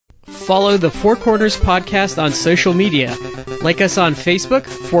Follow the Four Corners Podcast on social media. Like us on Facebook,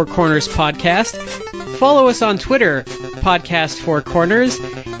 Four Corners Podcast. Follow us on Twitter, Podcast Four Corners.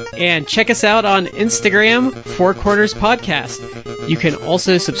 And check us out on Instagram, Four Corners Podcast. You can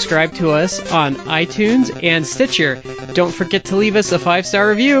also subscribe to us on iTunes and Stitcher. Don't forget to leave us a 5-star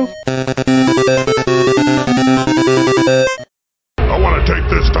review. I want to take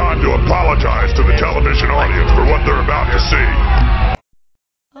this time to apologize to the television audience for what they're about to see.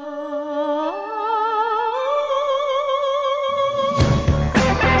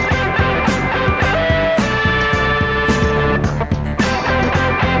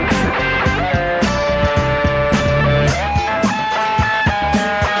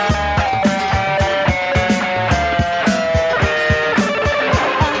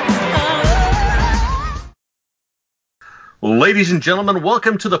 Ladies and gentlemen,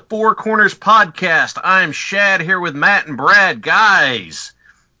 welcome to the Four Corners Podcast. I'm Shad here with Matt and Brad. Guys,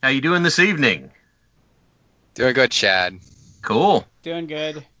 how you doing this evening? Doing good, Shad. Cool. Doing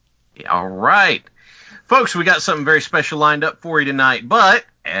good. All right. Folks, we got something very special lined up for you tonight, but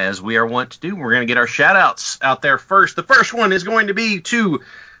as we are wont to do, we're going to get our shout-outs out there first. The first one is going to be to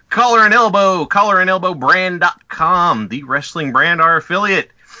Collar and Elbow, collarandelbowbrand.com, the wrestling brand, our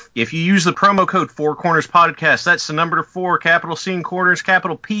affiliate. If you use the promo code Four Corners Podcast, that's the number 4, capital C in Corners,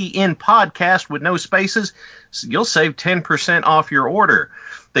 capital P in Podcast with no spaces, so you'll save 10% off your order.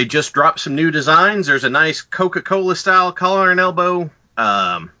 They just dropped some new designs. There's a nice Coca-Cola style Collar and Elbow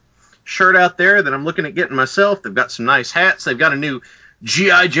shirt out there that I'm looking at getting myself. They've got some nice hats. They've got a new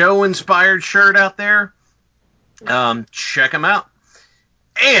G.I. Joe inspired shirt out there. Check them out.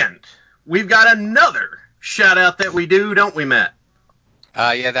 And we've got another shout out that we do, don't we, Matt?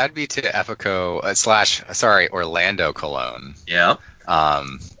 Yeah, that'd be to Efico Orlando Colon. Yeah.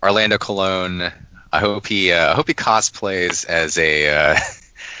 Orlando Colon. I hope he cosplays as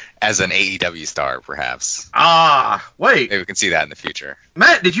as an AEW star, perhaps. Wait. Maybe we can see that in the future.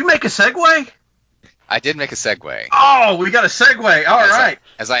 Matt, did you make a segue? I did make a segue. Oh, we got a segue. All right.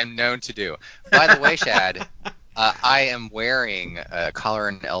 As I am known to do. By the way, Shad, I am wearing a Collar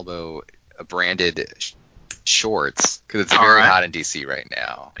and Elbow branded shorts because it's very hot in DC right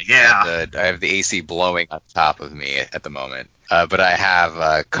now. Yeah. I have the AC blowing on top of me at the moment. But I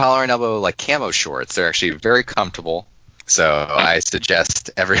have Collar and Elbow like camo shorts. They're actually very comfortable. So I suggest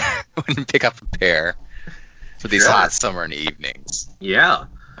everyone pick up a pair for these hot summer evenings. Yeah.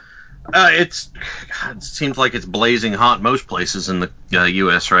 It seems like it's blazing hot most places in the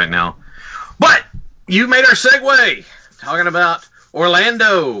U.S. right now. But you made our segue talking about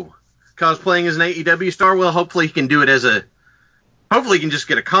Orlando cosplaying as an AEW star. Well, hopefully he can do it hopefully he can just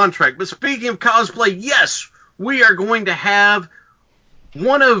get a contract. But speaking of cosplay, yes, we are going to have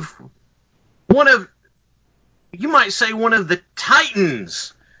one of you might say one of the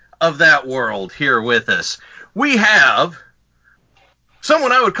titans of that world here with us. We have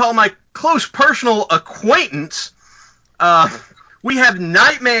someone I would call my close personal acquaintance. We have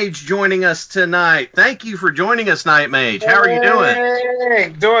Nightmage joining us tonight. Thank you for joining us, Nightmage. How are you doing?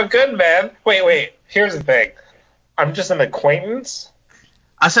 Hey, doing good, man. Wait. Here's the thing. I'm just an acquaintance?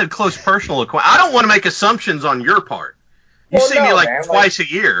 I said close personal acquaintance. I don't want to make assumptions on your part. You see me man, twice a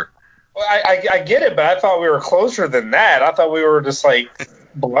year. Well, I get it, but I thought we were closer than that. I thought we were just like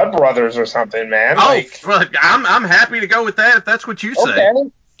blood brothers or something, man. Well, I'm happy to go with that if that's what you say.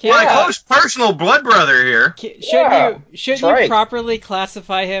 Okay. My close personal blood brother here. Should you properly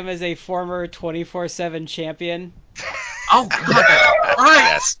classify him as a former 24/7 champion? Oh God! Right.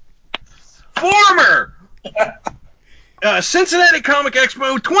 Yes. Former Cincinnati Comic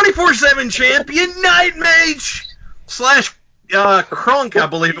Expo 24/7 champion Nightmage / Crunk, I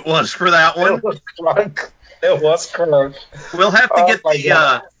believe it was for that one. It was Crunk. We'll have to get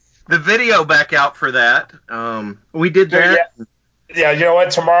the video back out for that. We did that. Yeah, you know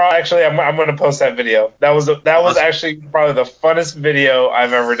what? Tomorrow, actually, I'm going to post that video. That was actually probably the funnest video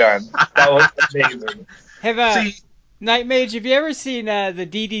I've ever done. That was amazing. Nightmage, have you ever seen the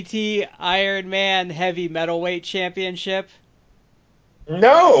DDT Iron Man Heavy Metalweight Championship?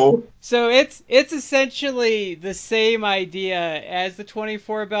 No. So it's essentially the same idea as the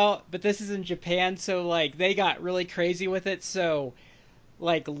 24 belt, but this is in Japan, so like they got really crazy with it. So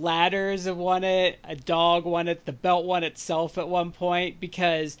like ladders have won it, a dog won it, the belt won itself at one point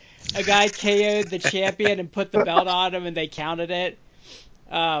because a guy KO'd the champion and put the belt on him and they counted it.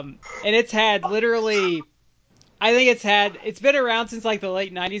 And it's had literally, it's been around since like the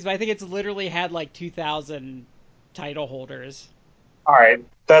late 90s, but I think it's literally had like 2,000 title holders. All right,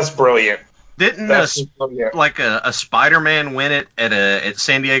 that's brilliant. Didn't like a Spider-Man win it at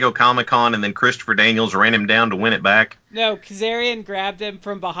San Diego Comic-Con, and then Christopher Daniels ran him down to win it back? No, Kazarian grabbed him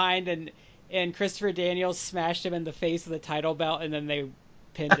from behind, and Christopher Daniels smashed him in the face with a title belt, and then they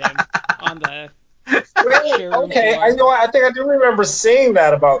pinned him on the showroom Okay, floor. I think I do remember seeing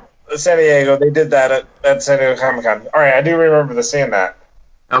that about San Diego. They did that at San Diego Comic Con. All right, I do remember seeing that.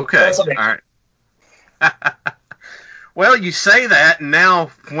 Okay, That's all right. Well, you say that, and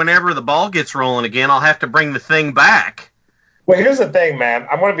now whenever the ball gets rolling again, I'll have to bring the thing back. Well, here's the thing, man.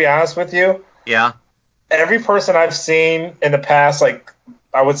 I'm going to be honest with you. Yeah. Every person I've seen in the past, like,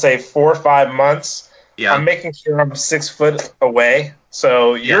 I would say 4 or 5 months, Yeah. I'm making sure I'm 6 foot away,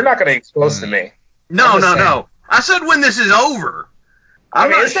 so you're not going to get close to me. No. I said when this is over. I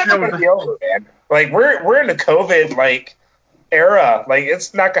mean, it's not going to be over, man. Like, we're in the COVID, like, era. Like,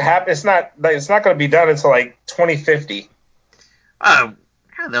 it's not going to happen. It's not going to be done until, like, 2050.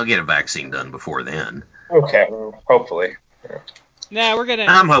 They'll get a vaccine done before then. Okay, well, hopefully. Nah,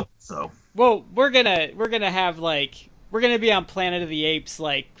 I'm hoping so. Well, we're gonna have we're gonna be on Planet of the Apes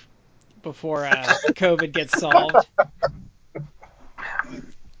before COVID gets solved.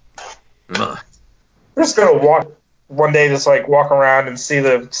 We're just gonna walk around and see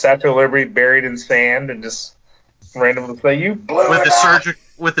the Statue of Liberty buried in sand and just randomly say, "You blew with it up!"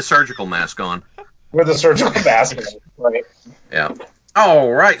 With the surgical mask on. With a surgical mask on, right? Yeah.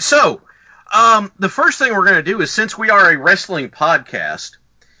 All right. So, the first thing we're gonna do is, since we are a wrestling podcast,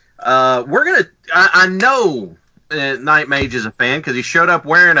 we're gonna. I know Night Mage is a fan because he showed up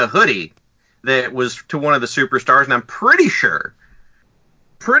wearing a hoodie that was to one of the superstars, and I'm pretty sure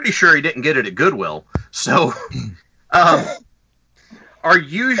he didn't get it at Goodwill. So, our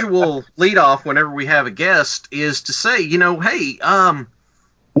usual leadoff whenever we have a guest is to say, hey,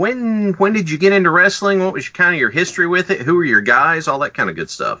 when did you get into wrestling? What was kind of your history with it? Who were your guys? All that kind of good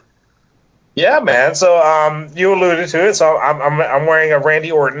stuff. Yeah, man. So, you alluded to it. So I'm wearing a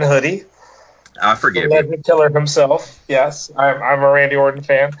Randy Orton hoodie. I forgive the Legend Killer himself. Yes, I'm a Randy Orton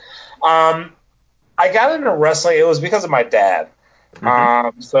fan. I got into wrestling. It was because of my dad.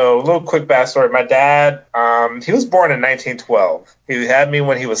 Mm-hmm. So a little quick backstory. My dad, he was born in 1912. He had me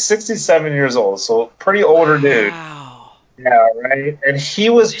when he was 67 years old. So pretty older dude. Wow. Yeah, right. And he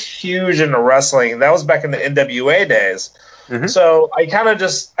was huge into wrestling. That was back in the NWA days. Mm-hmm. So I kind of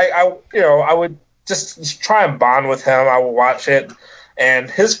just, I would just try and bond with him. I would watch it. And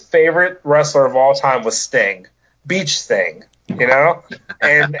his favorite wrestler of all time was Sting, Beach Sting, and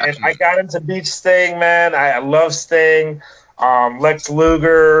I got into Beach Sting, man. I love Sting, Lex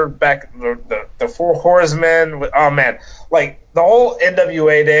Luger, back the Four Horsemen. Oh man, like the whole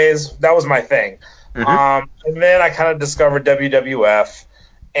NWA days, that was my thing. Mm-hmm. And then I kind of discovered WWF,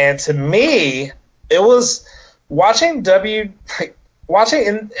 and to me, it was watching NWA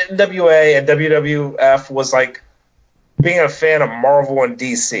and WWF was like being a fan of Marvel and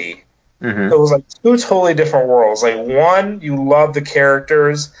DC. Mm-hmm. It was like two totally different worlds. Like one, you love the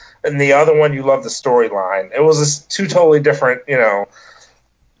characters, and the other one, you love the storyline. It was just two totally different,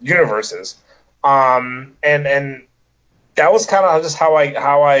 universes. And that was kind of just how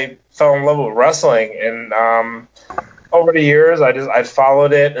I fell in love with wrestling. And over the years, I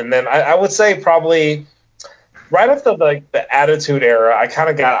followed it, and then I would say probably right after the Attitude Era, I kind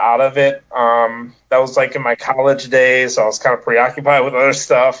of got out of it. That was like in my college days, so I was kind of preoccupied with other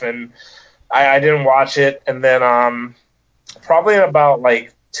stuff, and I didn't watch it. And then probably in about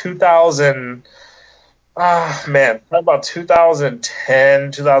like 2000, probably about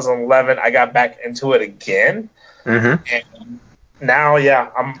 2010, 2011, I got back into it again. Mm-hmm. And now, yeah,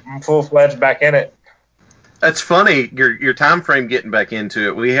 I'm full-fledged back in it. That's funny, your time frame getting back into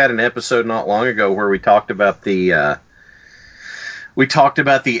it. We had an episode not long ago where we talked about the era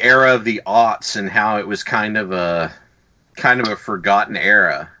of the aughts and how it was kind of a forgotten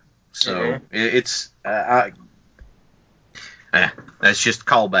era. So it's that's just a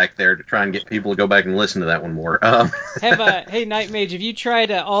callback there to try and get people to go back and listen to that one more. Hey Night Mage, have you tried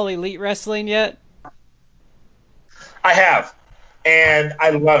All Elite Wrestling yet? I have. And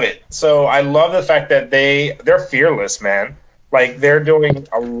I love it. So I love the fact that they're fearless, man. Like they're doing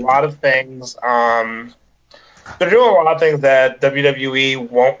a lot of things. They're doing a lot of things that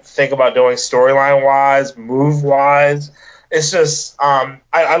WWE won't think about doing storyline wise, move wise. It's just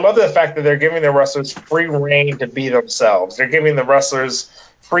I love the fact that they're giving the wrestlers free reign to be themselves. They're giving the wrestlers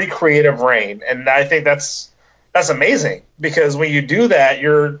free creative reign, and I think that's amazing because when you do that,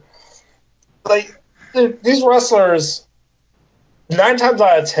 you're like these wrestlers. 9 times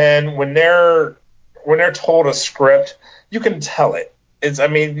out of 10, when they're told a script, you can tell it. You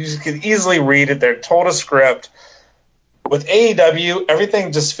can easily read it. They're told a script. with AEW,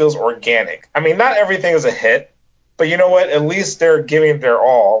 everything just feels organic. I mean, not everything is a hit, but you know what? At least they're giving their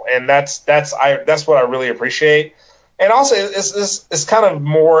all, and that's what I really appreciate. And also, it's kind of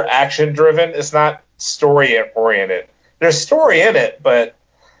more action driven. It's not story oriented. There's story in it, but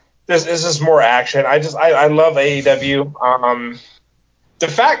it's just more action. I love AEW. The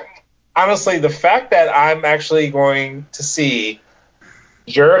fact that I'm actually going to see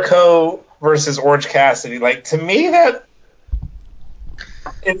Jericho versus Orange Cassidy, like, to me, that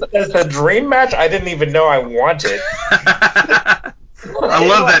it's a dream match I didn't even know I wanted. I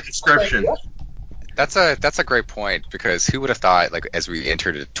love that description. That's a great point, because who would have thought, like, as we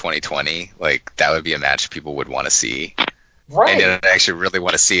entered 2020, like, that would be a match people would want to see, Right. and I actually really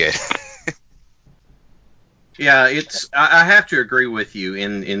want to see it. Yeah, I have to agree with you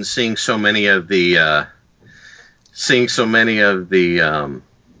in seeing so many of the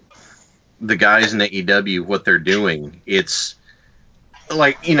the guys in AEW, what they're doing. It's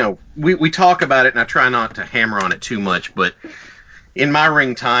like, we talk about it, and I try not to hammer on it too much, but in my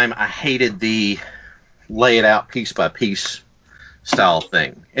ring time, I hated the lay it out piece by piece style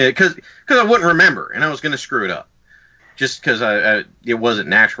thing, because I wouldn't remember, and I was going to screw it up just because it wasn't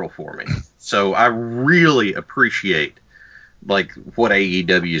natural for me. So I really appreciate like what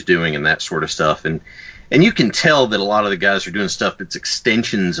AEW is doing and that sort of stuff, and you can tell that a lot of the guys are doing stuff that's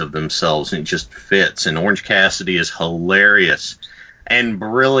extensions of themselves, and it just fits. And Orange Cassidy is hilarious and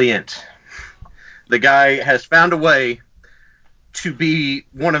brilliant. The guy has found a way to be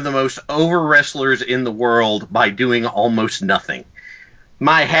one of the most over wrestlers in the world by doing almost nothing.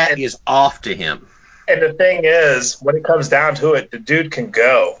 My hat is off to him. And the thing is, when it comes down to it, the dude can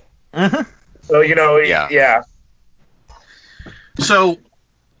go. Mm-hmm. So, Yeah. So,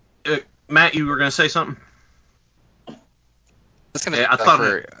 Matt, you were going to say something?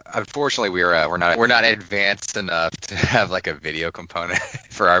 Unfortunately, we're not advanced enough to have like a video component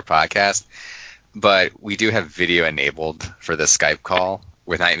for our podcast, but we do have video enabled for the Skype call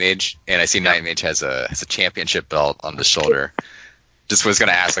with Nightmage, and I see Nightmage has a championship belt on the shoulder. Just was going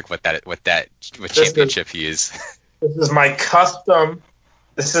to ask like what championship he is. This is my custom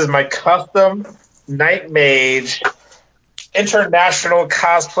Nightmage International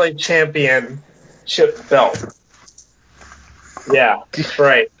Cosplay Championship belt. Yeah, that's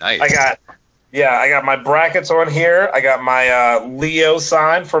right. Nice. I got my brackets on here. I got my Leo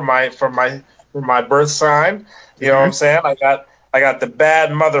sign for my birth sign. You know what I'm saying? I got the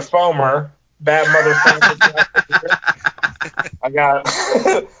bad mother foamer. I got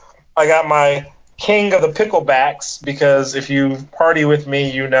I got my king of the picklebacks, because if you party with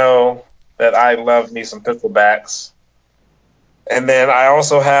me, you know that I love me some picklebacks. And then I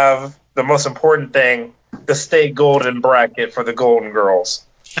also have the most important thing, the Stay Golden bracket for the Golden Girls.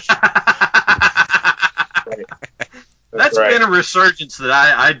 That's right. Been a resurgence that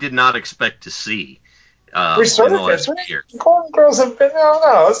I did not expect to see. Resurgence? Golden Girls have been...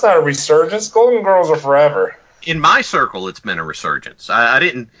 No, it's not a resurgence. Golden Girls are forever. In my circle, it's been a resurgence. I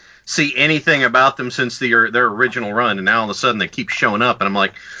didn't see anything about them since their original run, and now all of a sudden they keep showing up, and I'm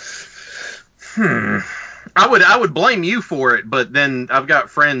like, I would blame you for it, but then I've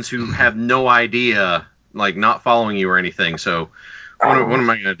got friends who have no idea, like not following you or anything. So what am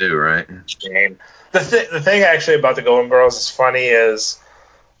I going to do, right? The thing actually about the Golden Girls is funny is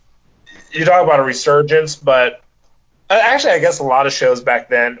you talk about a resurgence, but actually I guess a lot of shows back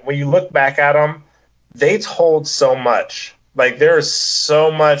then, when you look back at them, they told so much. Like, there's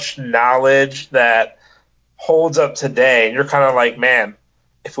so much knowledge that holds up today, and you're kind of like, man,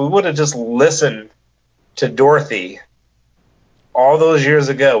 if we would have just listened to Dorothy all those years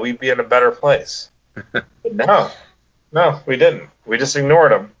ago, we'd be in a better place. But no, we didn't. We just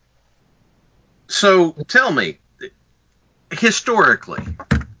ignored them. So tell me, historically,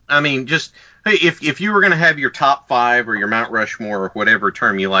 I mean, just if you were going to have your top 5 or your Mount Rushmore or whatever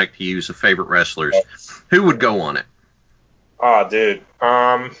term you like to use of favorite wrestlers, who would go on it? Oh, dude.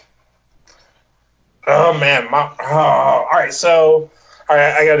 Oh man. All right. So,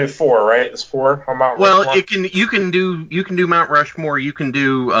 I gotta do 4, right? It's 4 on Mount Rushmore. Well, you can do Mount Rushmore. You can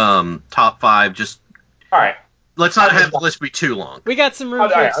do top 5. Just all right. Let's not have the list be too long. We got some room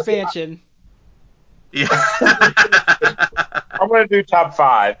for expansion. Yeah. I'm gonna do top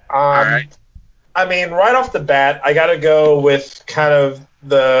 5. All right. I mean, right off the bat, I gotta go with kind of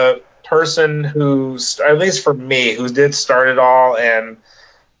the person who's, at least for me, who did start it all, and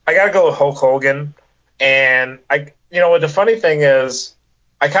I gotta go with Hulk Hogan. And the funny thing is,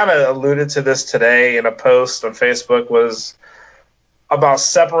 I kind of alluded to this today in a post on Facebook, was about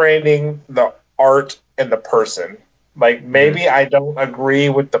separating the art and the person. Like, maybe I don't agree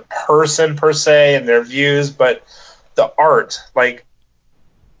with the person per se and their views, but the art. Like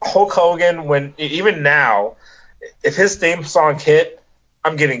Hulk Hogan, even now, if his theme song hit,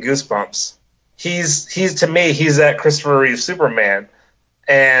 I'm getting goosebumps. He's to me, he's that Christopher Reeve Superman,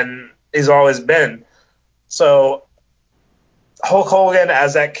 and he's always been. So Hulk Hogan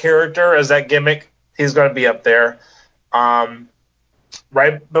as that character, as that gimmick, he's going to be up there.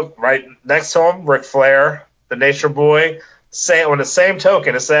 Right next to him, Ric Flair, the Nature Boy. On the same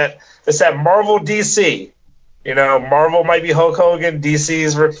token, it's that Marvel DC. You know, Marvel might be Hulk Hogan,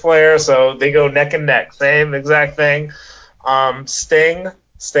 DC's Ric Flair, so they go neck and neck, same exact thing. Sting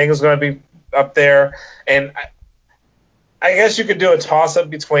is going to be up there, and I guess you could do a toss up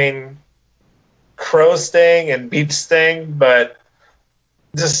between Crow Sting and Beach Sting, but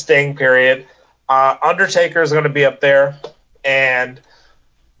just Sting, period. Undertaker is going to be up there, and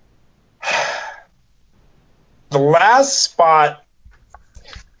the last spot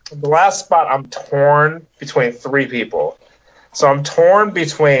I'm torn between three people. So I'm torn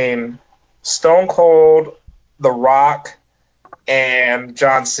between Stone Cold, The Rock, and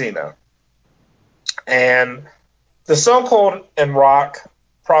John Cena. And the Stone Cold and Rock,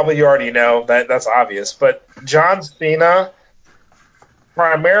 probably you already know, that's obvious. But John Cena,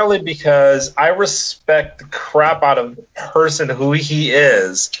 primarily because I respect the crap out of the person who he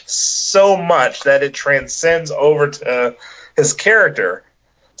is so much that it transcends over to his character.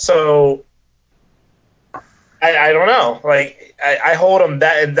 So I don't know. Like I hold him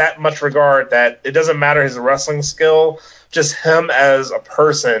in that much regard that it doesn't matter his wrestling skill, just him as a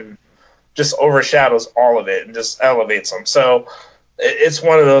person just overshadows all of it and just elevates him. So it's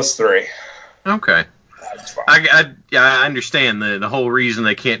one of those three. Okay. I understand the whole reason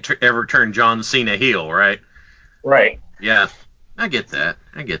they can't ever turn John Cena heel, right? Right. Yeah, I get that.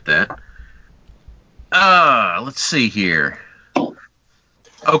 Let's see here.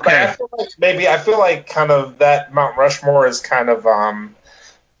 Okay. I feel like kind of that Mount Rushmore is kind of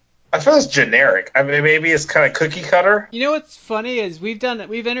I feel it's generic. I mean, maybe it's kind of cookie cutter. You know what's funny is we've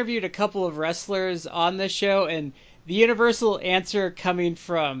interviewed a couple of wrestlers on this show, and the universal answer coming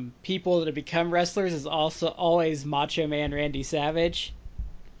from people that have become wrestlers is also always Macho Man Randy Savage.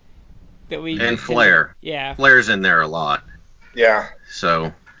 And Flair. Yeah. Flair's in there a lot. Yeah.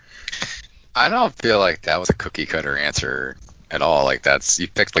 So I don't feel like that was a cookie cutter answer at all. Like you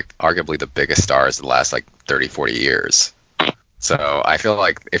picked like arguably the biggest stars of the last like 30, 40 years. So I feel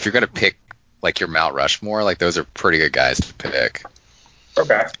like if you're going to pick like your Mount Rushmore, like those are pretty good guys to pick.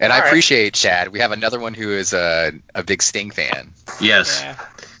 Okay. And I appreciate Chad. We have another one who is a big Sting fan. Yes. Yeah.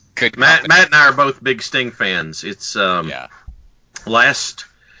 Matt and I are both big Sting fans. It's last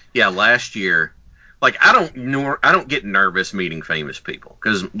year. Like I don't get nervous meeting famous people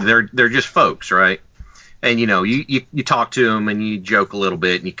because they're just folks, right? And you know, you talk to them and you joke a little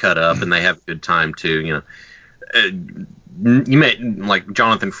bit and you cut up and they have a good time too. You know, you met like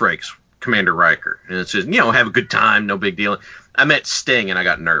Jonathan Frakes, Commander Riker, and it's just have a good time, no big deal. I met Sting and I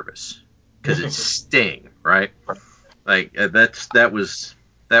got nervous because it's Sting, right? Like that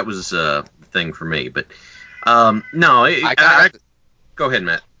was a thing for me. But no, go ahead,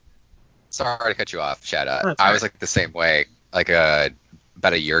 Matt. Sorry to cut you off, Chad. I was like the same way. Like about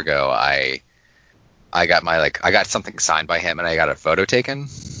a year ago, I got something signed by him and I got a photo taken,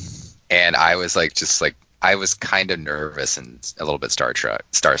 and I was like I was kind of nervous and a little bit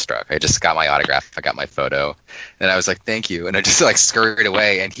starstruck. I just got my autograph, I got my photo, and I was like, thank you, and I just like scurried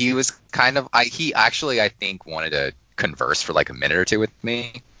away. And he was he actually I think wanted to converse for like a minute or two with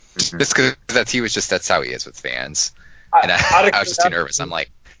me, just because that's how he is with fans. And I was just too nervous. I'm like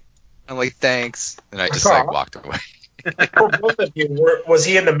thanks, and I just like walked away. For both of you, was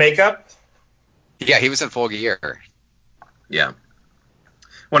he in the makeup? Yeah, he was in full gear. Yeah.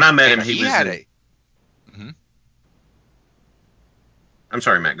 When I met him, he was in... I'm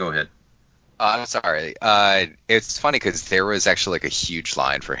sorry, Matt. Go ahead. I'm sorry. It's funny because there was actually like a huge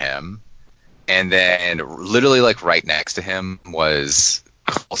line for him, and then literally like right next to him was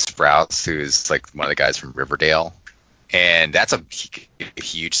Cole Sprouse, who's like one of the guys from Riverdale, and that's a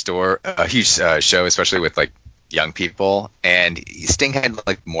huge show, especially with like young people. And Sting had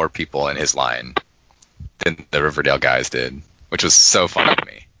like more people in his line than the Riverdale guys did, which was so funny to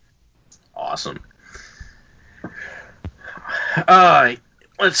me. Awesome.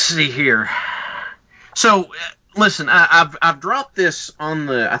 Let's see here. So, listen, I've dropped this on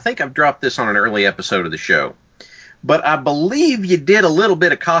I think I've dropped this on an early episode of the show, but I believe you did a little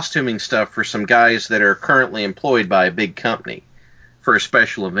bit of costuming stuff for some guys that are currently employed by a big company for a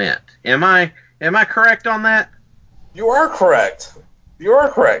special event. Am I correct on that? You are correct.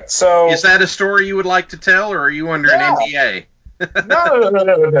 So, is that a story you would like to tell, or are you under an NDA? No,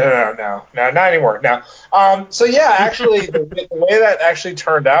 not anymore. No. So yeah, actually, the way that actually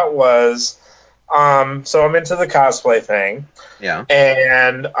turned out was, so I'm into the cosplay thing, Yeah.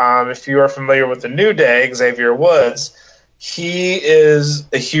 and if you are familiar with the New Day, Xavier Woods, he is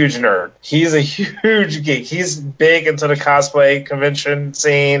a huge nerd. He's a huge geek. He's big into the cosplay convention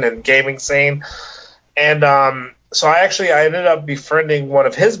scene and gaming scene, and so I ended up befriending one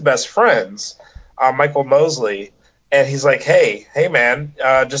of his best friends, Michael Mosley, and he's like, hey man,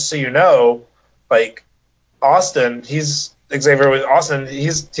 just so you know, like Austin, he's Xavier with Austin,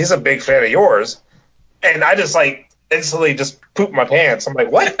 he's a big fan of yours, and I just like instantly just pooped my pants. I'm like,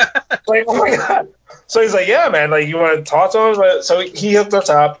 what? Like, oh my god. So he's like, yeah, man, like you want to talk to him? So he hooked us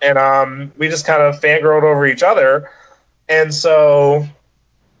up, and we just kind of fangirled over each other, and so.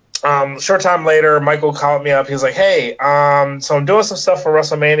 Short time later, Michael called me up. He was like, "Hey, so I'm doing some stuff for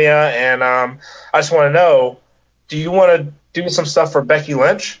WrestleMania, and I just want to know, do you want to do some stuff for Becky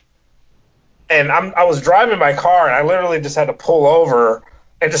Lynch?" And I was driving my car, and I literally just had to pull over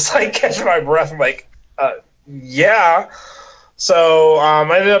and just like catch my breath. I'm like, yeah. So I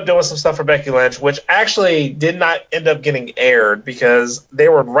ended up doing some stuff for Becky Lynch, which actually did not end up getting aired because they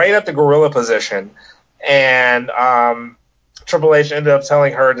were right at the gorilla position, and Triple H ended up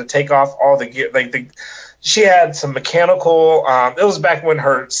telling her to take off all the gear. She had some mechanical. It was back when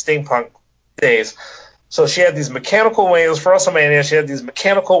her steampunk days. So she had these mechanical wings for WrestleMania. She had these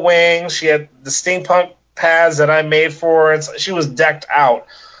mechanical wings. She had the steampunk pads that I made for her. And so she was decked out.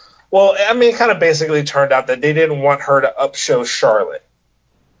 Well, I mean, it kind of basically turned out that they didn't want her to upshow Charlotte.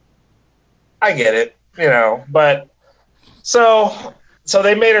 I get it, but so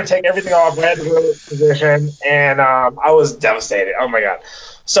they made her take everything off, had to go to position, and I was devastated. Oh my god!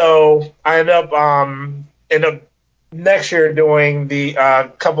 So I ended up next year doing the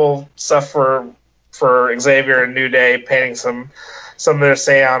couple stuff for Xavier and New Day, painting some of their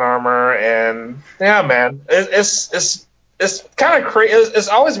Saiyan armor, and yeah, man, it's kind of crazy. It's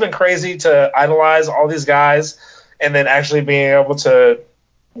always been crazy to idolize all these guys, and then actually being able to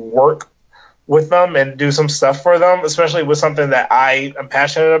work with them and do some stuff for them, especially with something that I am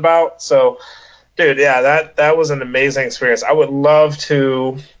passionate about. So, dude, yeah, that was an amazing experience. I would love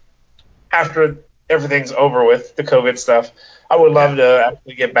to, after everything's over with the COVID stuff, I would love to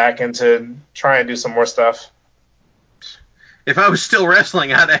actually get back into try and do some more stuff. If I was still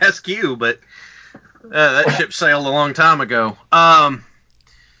wrestling, I'd ask you, but that ship sailed a long time ago. All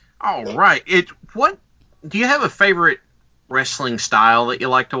right. What do you have a favorite wrestling style that you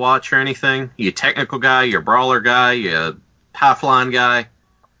like to watch or anything? You a technical guy, you a brawler guy, you a high flying guy?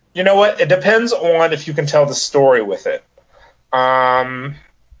 You know what? It depends on if you can tell the story with it. I'm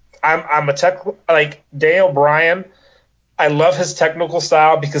a tech like Daniel Bryan. I love his technical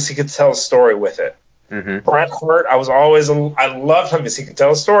style because he could tell a story with it. Mm-hmm. Bret Hart, I loved him because he could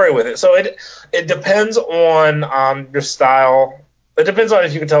tell a story with it. So it depends on your style. It depends on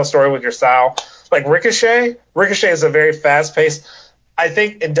if you can tell a story with your style. Like Ricochet is a very fast paced. I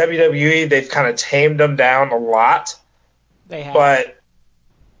think in WWE they've kind of tamed him down a lot. They have. But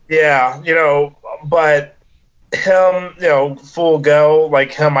yeah, but him, full go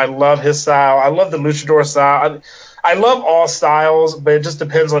like him. I love his style. I love the luchador style. I love all styles, but it just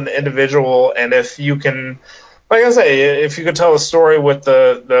depends on the individual and if you can, like I say, if you can tell a story with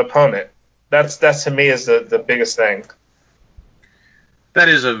the opponent. That's to me is the biggest thing. That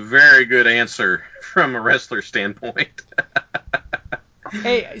is a very good answer from a wrestler standpoint.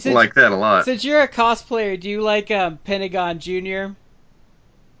 Hey, I like that a lot. Since you're a cosplayer, do you like Pentagon Jr.?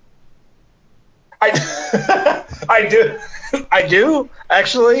 I do. I do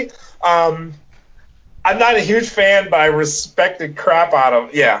actually. I'm not a huge fan, but I respect the crap out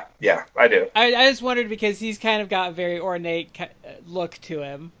of. Yeah, I do. I just wondered because he's kind of got a very ornate look to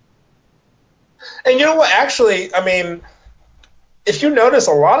him. And you know what? Actually, I mean, if you notice,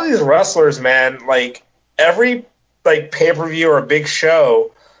 a lot of these wrestlers, man, like every like pay per view or a big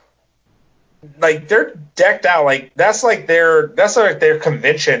show, like they're decked out. Like their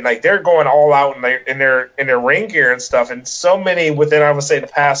convention. Like they're going all out in their ring gear and stuff. And so many within, I would say, the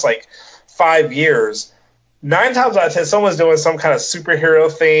past like 5 years. 9 times out of 10, someone's doing some kind of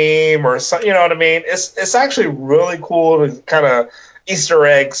superhero theme or some, you know what I mean? It's actually really cool to kind of Easter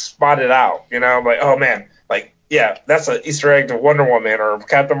egg spot it out. Like, oh man, like yeah, that's an Easter egg to Wonder Woman or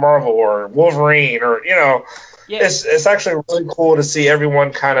Captain Marvel or Wolverine or Yeah. it's actually really cool to see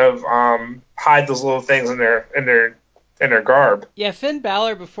everyone kind of hide those little things in their garb. Yeah, Finn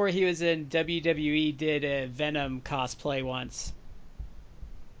Balor before he was in WWE did a Venom cosplay once.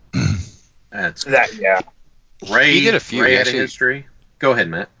 That's That yeah. Ray. He did a few, Ray had a actually. history. Go ahead,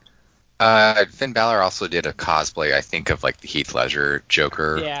 Matt. Finn Balor also did a cosplay, I think, of like the Heath Ledger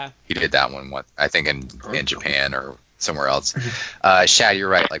Joker. Yeah. He did that one, I think, in Japan or somewhere else. Shad, you're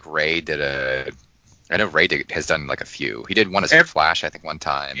right. Like I know Ray has done like a few. He did one as Flash, I think, one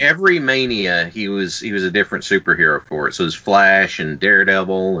time. Every Mania, he was a different superhero for it. So it was Flash and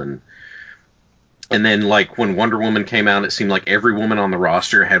Daredevil, and then like when Wonder Woman came out, it seemed like every woman on the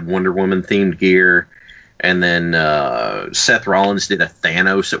roster had Wonder Woman themed gear. And then Seth Rollins did a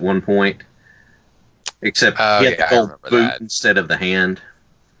Thanos at one point, except he had the gold boot instead of the hand.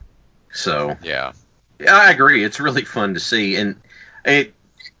 So yeah, I agree. It's really fun to see, and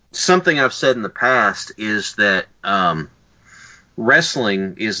something I've said in the past is that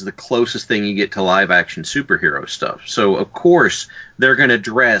wrestling is the closest thing you get to live action superhero stuff. So of course they're going to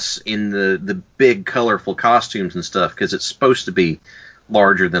dress in the big colorful costumes and stuff because it's supposed to be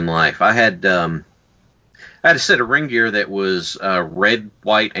larger than life. I had a set of ring gear that was red,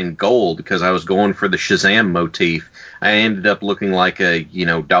 white, and gold because I was going for the Shazam motif. I ended up looking like a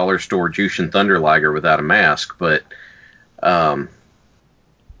dollar store Jushin Thunder Liger without a mask, but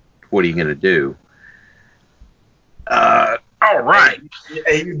what are you going to do? All right.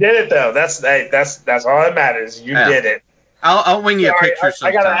 Hey, you did it though. That's all that matters. You did it. I'll wing you a picture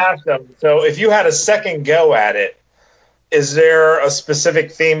sometime. I gotta ask them. So if you had a second go at it, is there a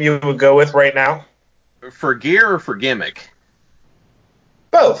specific theme you would go with right now? For gear or for gimmick?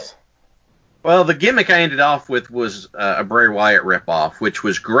 Both. Well, the gimmick I ended off with was a Bray Wyatt ripoff, which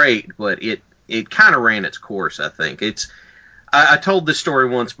was great, but it kind of ran its course, I think. I told this story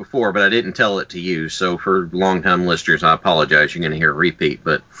once before, but I didn't tell it to you, so for long-time listeners, I apologize. You're going to hear a repeat.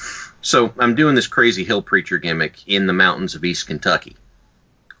 But so I'm doing this crazy hill preacher gimmick in the mountains of East Kentucky,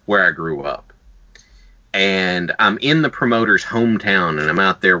 where I grew up. And I'm in the promoter's hometown, and I'm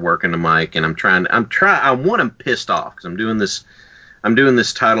out there working the mic, and I want him pissed off because I'm doing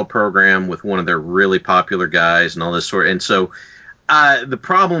this title program with one of their really popular guys and all this sort. And so the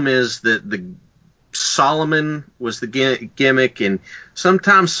problem is that the Solomon was the gimmick, and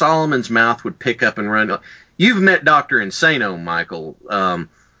sometimes Solomon's mouth would pick up and run. You've met Dr. Insano, Michael.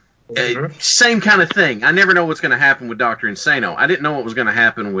 Same kind of thing. I never know what's going to happen with Dr. Insano. I didn't know what was going to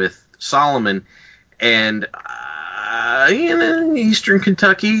happen with Solomon. And, Eastern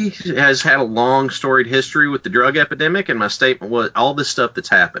Kentucky has had a long storied history with the drug epidemic, and my statement was all this stuff that's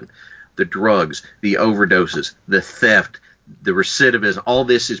happened, the drugs, the overdoses, the theft, the recidivism, all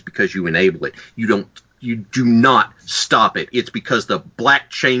this is because you enable it. You do not stop it. It's because the black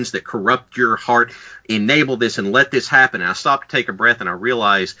chains that corrupt your heart enable this and let this happen. And I stopped to take a breath, and I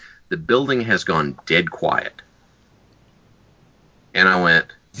realized the building has gone dead quiet. And I went,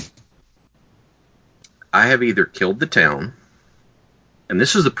 I have either killed the town, and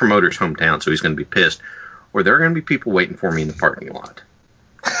this is the promoter's hometown, so he's going to be pissed, or there are going to be people waiting for me in the parking lot.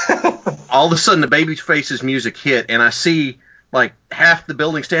 All of a sudden, the Babyface's music hit, and I see like half the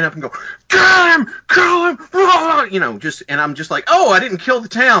building stand up and go, "Get him! Kill him!" And I'm just like, "Oh, I didn't kill the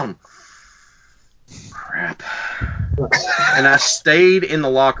town." Crap. And I stayed in the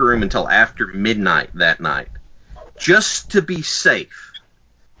locker room until after midnight that night, just to be safe.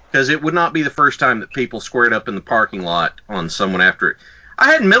 Because it would not be the first time that people squared up in the parking lot on someone after it.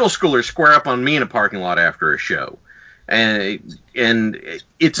 I had middle schoolers square up on me in a parking lot after a show. And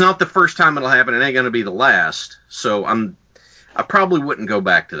it's not the first time it'll happen. It ain't going to be the last. So I probably wouldn't go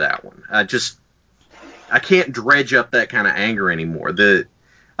back to that one. I can't dredge up that kind of anger anymore.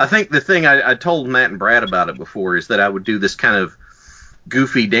 I think the thing I told Matt and Brad about it before is that I would do this kind of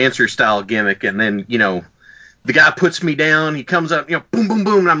goofy dancer style gimmick, and then, the guy puts me down. He comes up, boom, boom,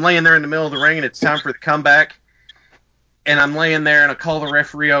 boom, and I'm laying there in the middle of the ring, and it's time for the comeback. And I'm laying there, and I call the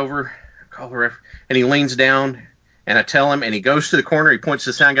referee over. And he leans down, and I tell him, and he goes to the corner. He points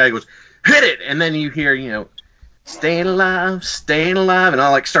to the sound guy. He goes, "Hit it!" And then you hear, "Staying alive, staying alive," and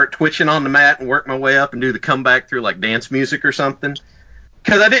I start twitching on the mat and work my way up and do the comeback through dance music or something.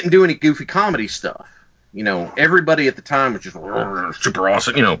 Because I didn't do any goofy comedy stuff. Everybody at the time was just super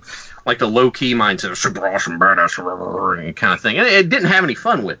awesome, like the low-key mindset of super awesome, badass, kind of thing. And it didn't have any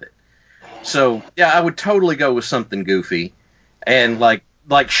fun with it. So, yeah, I would totally go with something goofy. And, like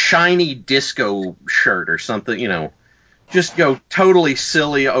shiny disco shirt or something, just go totally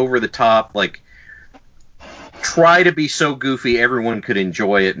silly, over the top, try to be so goofy everyone could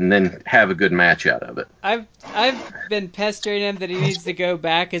enjoy it and then have a good match out of it. I've been pestering him that he needs to go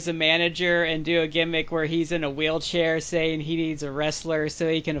back as a manager and do a gimmick where he's in a wheelchair saying he needs a wrestler so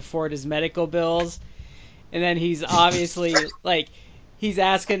he can afford his medical bills. And then he's obviously he's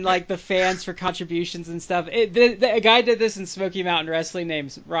asking the fans for contributions and stuff. A guy did this in Smoky Mountain Wrestling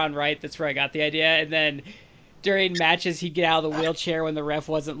named Ron Wright. That's where I got the idea. And then during matches he'd get out of the wheelchair when the ref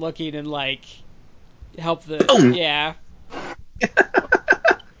wasn't looking and like help the Boom. yeah.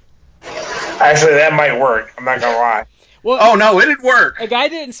 Actually, that might work. I'm not gonna lie. Well, Oh no, it'd work. a guy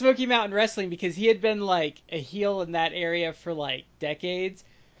did it in Smoky Mountain Wrestling because he had been like a heel in that area for like decades,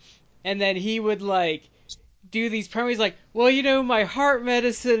 and then he would like do these promos like, well, my heart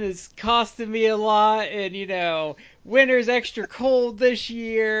medicine is costing me a lot, and winter's extra cold this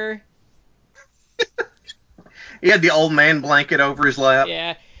year. He had the old man blanket over his lap.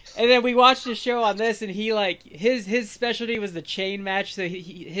 Yeah. And then we watched a show on this, and he like his specialty was the chain match. So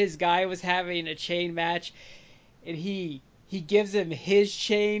his guy was having a chain match, and he gives him his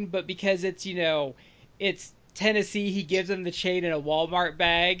chain, but because it's Tennessee, he gives him the chain in a Walmart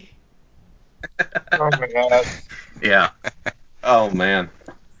bag. Oh my god. Yeah. Oh man.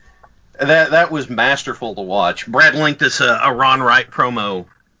 That was masterful to watch. Brad linked us a Ron Wright promo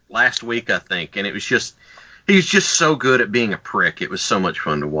last week, I think, and he's just so good at being a prick. It was so much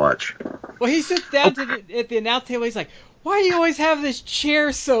fun to watch. Well, he sits down at the announce table. He's like, "Why do you always have this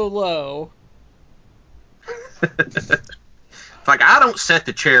chair so low?" It's like, I don't set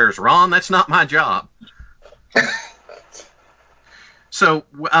the chairs, Ron. That's not my job. So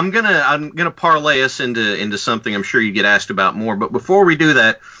I'm gonna parlay us into something I'm sure you get asked about more. But before we do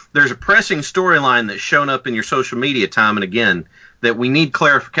that, there's a pressing storyline that's shown up in your social media time and again that we need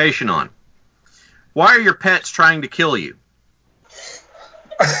clarification on. Why are your pets trying to kill you?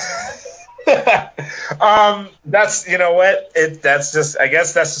 That's I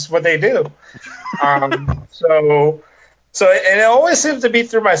guess that's just what they do. So and it always seems to be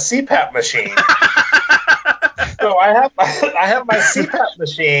through my CPAP machine. So I have my CPAP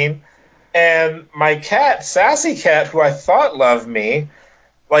machine, and my cat, Sassy Cat, who I thought loved me,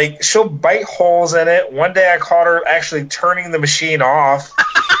 like she'll bite holes in it. One day I caught her actually turning the machine off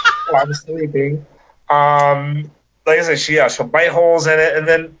while I was sleeping. Like I said, she'll bite holes in it,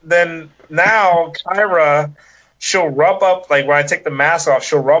 and then now Kyra, she'll rub up, like when I take the mask off,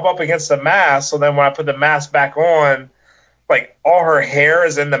 she'll rub up against the mask. So then when I put the mask back on, like all her hair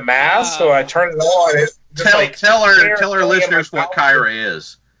is in the mask. So I turn it on. It's just tell our listeners what Kyra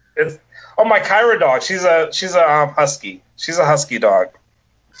is. My Kyra dog. She's a husky. She's a husky dog.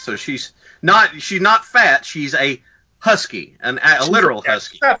 So she's not fat. She's a husky, a literal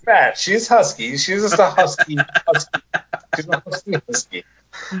husky. She's not fat. She's husky. She's just a husky. She's a husky.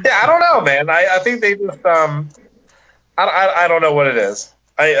 Yeah, I don't know, man. I think they just I don't know what it is.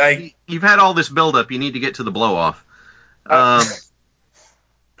 You've had all this buildup. You need to get to the blow off.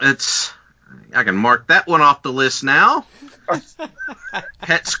 I can mark that one off the list now.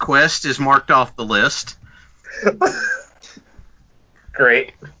 Pet's Quest is marked off the list.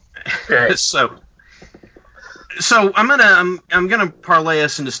 Great. So I'm gonna parlay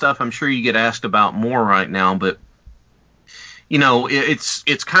us into stuff I'm sure you get asked about more right now, but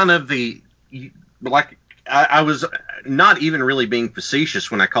it's kind of I was not even really being facetious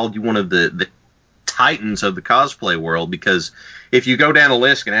when I called you one of the titans of the cosplay world, because if you go down a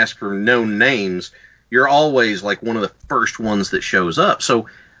list and ask for known names, you're always like one of the first ones that shows up. So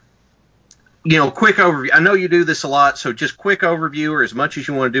quick overview. I know you do this a lot, so just quick overview, or as much as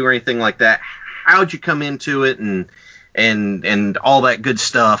you want to do or anything like that. How'd you come into it and all that good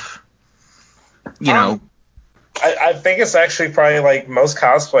stuff? I think it's actually probably like most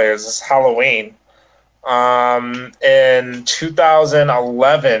cosplayers, it's Halloween. In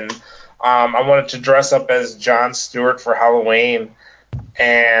 2011, I wanted to dress up as Jon Stewart for Halloween,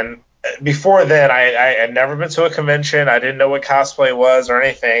 and before then, I had never been to a convention. I didn't know what cosplay was or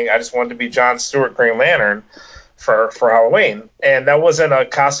anything. I just wanted to be Jon Stewart, Green Lantern, for Halloween, and that wasn't a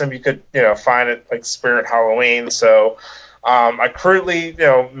costume you could find at like Spirit Halloween. So I crudely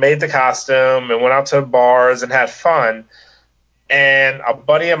made the costume and went out to bars and had fun. And a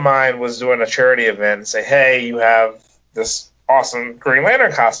buddy of mine was doing a charity event and say, "Hey, you have this awesome Green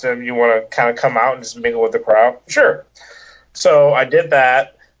Lantern costume. You want to kind of come out and just mingle with the crowd?" Sure. So I did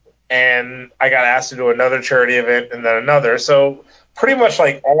that, and I got asked to do another charity event and then another. So pretty much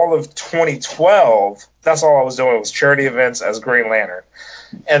like all of 2012, that's all I was doing was charity events as Green Lantern.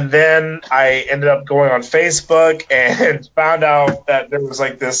 And then I ended up going on Facebook and found out that there was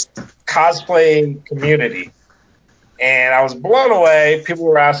like this cosplay community. And I was blown away. People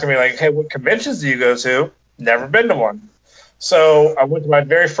were asking me like, "Hey, what conventions do you go to?" Never been to one. So I went to my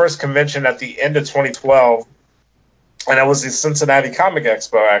very first convention at the end of 2012, and it was the Cincinnati Comic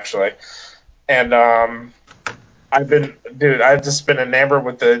Expo, actually. And I've just been enamored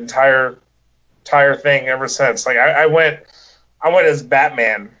with the entire thing ever since. Like I went as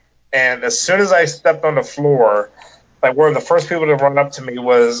Batman, and as soon as I stepped on the floor, Like one of the first people to run up to me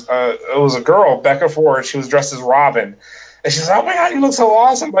was it was a girl, Becca Ford. She was dressed as Robin, and she said, "Oh my God, you look so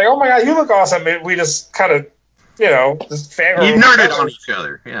awesome!" I'm like, "Oh my God, you look awesome!" And we just kind of, just fangirl. You nerded on each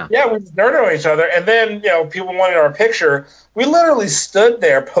other, yeah. Yeah, we just nerded on each other, and then people wanted our picture. We literally stood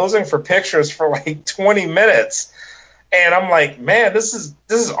there posing for pictures for like 20 minutes, and I'm like, man, this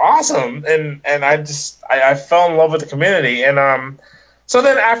is awesome, and I fell in love with the community, and so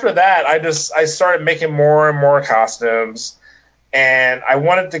then after that, I started making more and more costumes, and I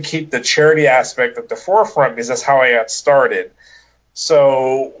wanted to keep the charity aspect at the forefront because that's how I got started.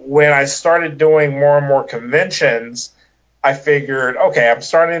 So when I started doing more and more conventions, I figured, okay, I'm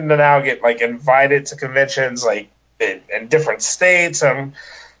starting to now get like invited to conventions like in different states, and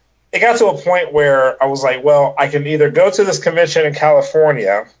it got to a point where I was like, well, I can either go to this convention in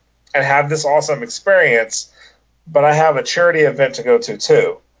California and have this awesome experience, but I have a charity event to go to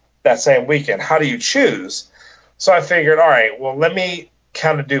too that same weekend. How do you choose? So I figured, all right, well, let me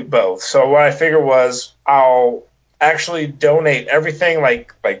kind of do both. So what I figured was I'll actually donate everything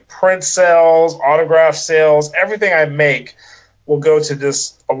like print sales, autograph sales, everything I make will go to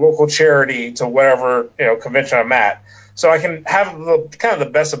a local charity to whatever convention I'm at. So I can have kind of the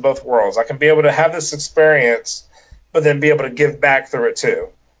best of both worlds. I can be able to have this experience, but then be able to give back through it too.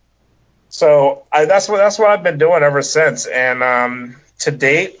 So that's what I've been doing ever since. And to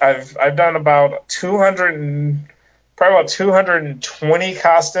date, I've done about 220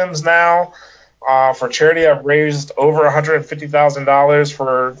 costumes now. For charity, I've raised over $150,000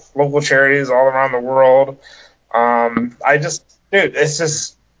 for local charities all around the world. I'm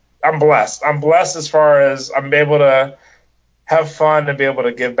blessed. I'm blessed as far as I'm able to have fun and be able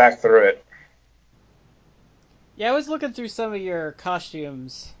to give back through it. Yeah, I was looking through some of your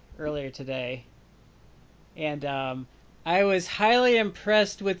costumes earlier today, and I was highly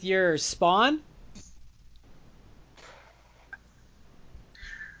impressed with your Spawn.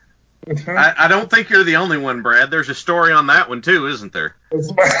 I don't think you're the only one, Brad. There's a story on that one too, isn't there?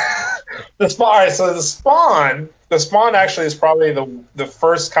 The Spawn. All right, so the Spawn actually is probably the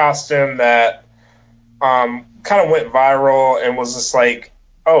first costume that kind of went viral and was just like,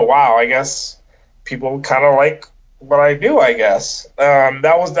 oh wow, I guess people kind of like what I do. I guess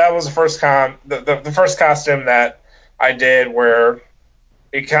that was the first costume that I did where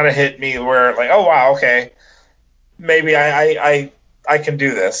it kind of hit me where like, oh wow, okay, maybe I can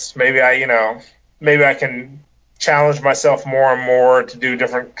do this. Maybe I can challenge myself more and more to do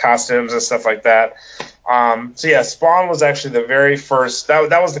different costumes and stuff like that. So yeah, Spawn was actually the very first.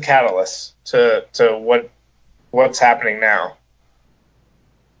 That was the catalyst to what's happening now.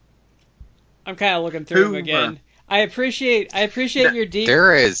 I'm kind of looking through them again. I appreciate your deep.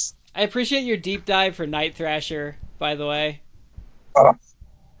 There is. I appreciate your deep dive for Night Thrasher, by the way.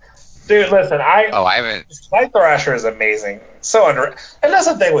 Dude, listen, I haven't. Night Thrasher is amazing. So and that's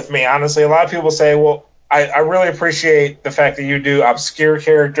the thing with me, honestly. A lot of people say, well, I really appreciate the fact that you do obscure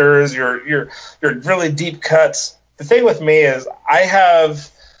characters, your really deep cuts. The thing with me is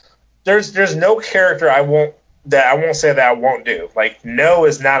there's no character I won't say that I won't do. Like no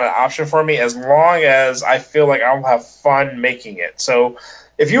is not an option for me as long as I feel like I'll have fun making it. So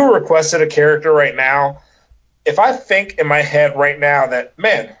if you requested a character right now, if I think in my head right now that,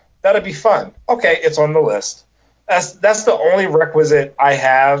 man, that'd be fun. Okay, it's on the list. That's the only requisite I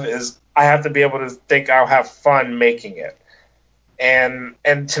have is I have to be able to think I'll have fun making it. And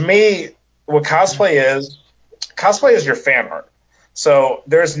to me, what cosplay is your fan art. So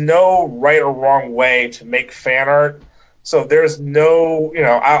there's no right or wrong way to make fan art. So there's no,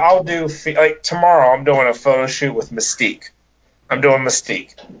 I'll do like tomorrow. I'm doing a photo shoot with Mystique. I'm doing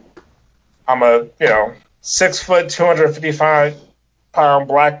Mystique. I'm a 6 foot, 255-pound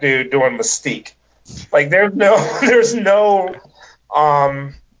black dude doing Mystique. Like there's no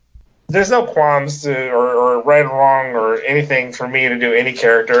qualms or right or wrong or anything for me to do any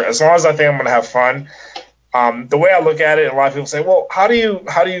character as long as I think I'm gonna have fun. The way I look at it, a lot of people say, well, how do you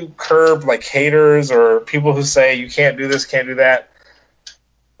curb like haters or people who say you can't do this, can't do that?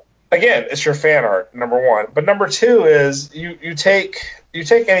 Again, it's your fan art, number one. But number two is you take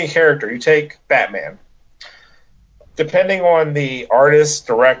any character, you take Batman. Depending on the artist,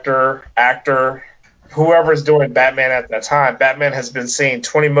 director, actor, whoever's doing Batman at that time, Batman has been seen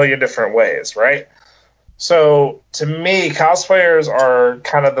 20 million different ways, right? So to me, cosplayers are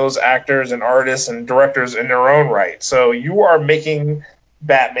kind of those actors and artists and directors in their own right. So you are making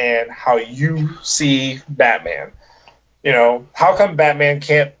Batman how you see Batman. How come Batman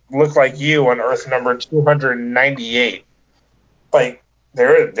can't look like you on Earth number 298? Like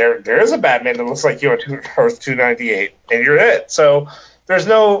there is a Batman that looks like you on Earth 298, and you're it. So there's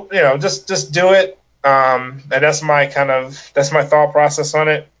no, just do it. And that's my thought process on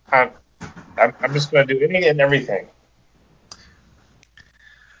it. I'm just going to do any and everything.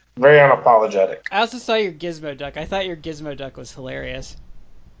 Very unapologetic. I also saw your Gizmo Duck. I thought your Gizmo Duck was hilarious.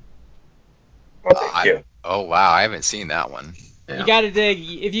 Well, thank you. Oh wow, I haven't seen that one. Yeah. You gotta dig.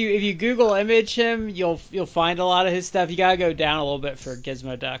 If you Google image him, you'll find a lot of his stuff. You gotta go down a little bit for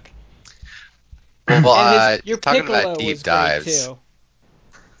Gizmo Duck. Well, And your talking Piccolo about deep was dives. great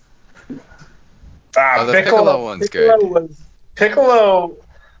too. The Piccolo one's good. Piccolo.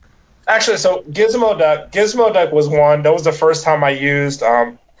 Actually, so Gizmo Duck was one. That was the first time I used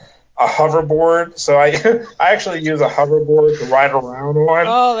a hoverboard. So I I actually use a hoverboard to ride around on.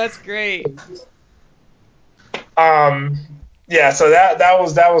 Oh, that's great. Yeah, so that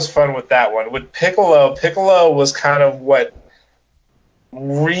was fun with that one. With Piccolo was kind of what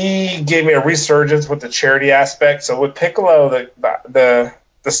gave me a resurgence with the charity aspect. So with Piccolo, the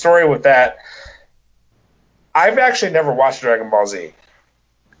story with that, I've actually never watched Dragon Ball Z.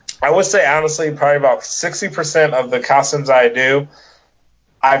 I would say honestly, probably about 60% of the costumes I do,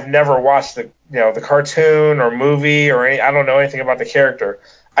 I've never watched the cartoon or movie or any. I don't know anything about the character.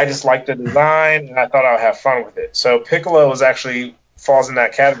 I just liked the design and I thought I would have fun with it. So Piccolo falls in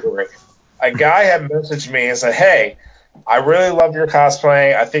that category. A guy had messaged me and said, "Hey, I really love your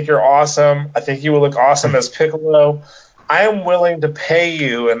cosplay. I think you're awesome. I think you would look awesome as Piccolo. I am willing to pay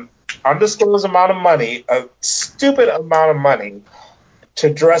you an undisclosed amount of money, a stupid amount of money,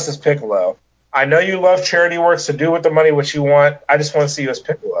 to dress as Piccolo. I know you love charity work, so do with the money what you want. I just want to see you as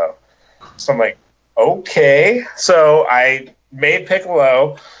Piccolo." So I'm like, okay. So I made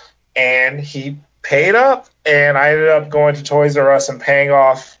Piccolo, and he paid up, and I ended up going to Toys R Us and paying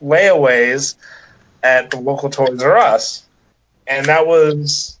off layaways at the local Toys R Us. And that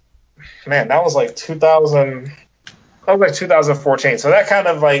was like 2014. So that kind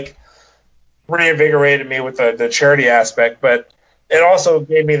of like reinvigorated me with the charity aspect, but it also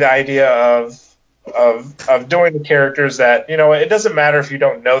gave me the idea of doing the characters that, it doesn't matter if you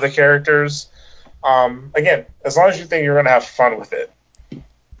don't know the characters. Again, as long as you think you're going to have fun with it.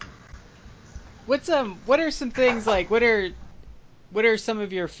 What are some things like what are some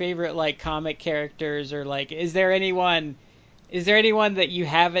of your favorite like comic characters, or like is there anyone that you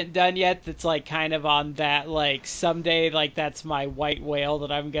haven't done yet that's like kind of on that like someday like that's my white whale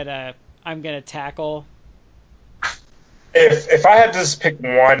that I'm gonna tackle? If I had to just pick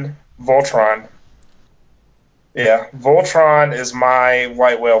one, Voltron. Yeah, Voltron is my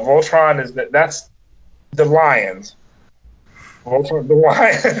white whale. Voltron that's the lions. Voltron, the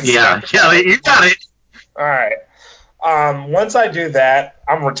lions. Yeah, you got it. All right. Once I do that,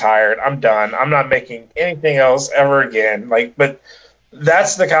 I'm retired. I'm done. I'm not making anything else ever again. Like, but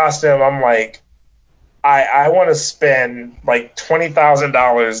that's the costume. I'm like, I want to spend like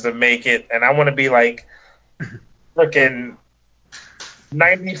 $20,000 to make it, and I want to be like freaking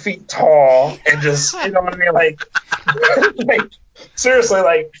 90 feet tall and just, you know what I mean? Like seriously,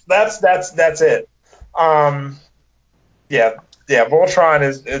 like that's it. Yeah,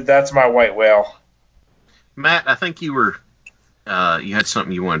 Voltron that's my white whale. Matt, I think you had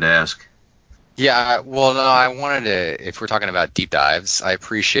something you wanted to ask. Yeah, well, no, I wanted to. If we're talking about deep dives, I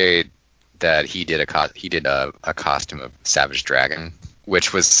appreciate that he did a costume of Savage Dragon,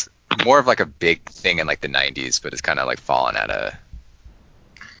 which was more of like a big thing in like the '90s, but it's kind of like fallen at a.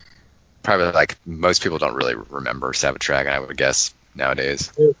 Probably like most people don't really remember Savage Dragon, I would guess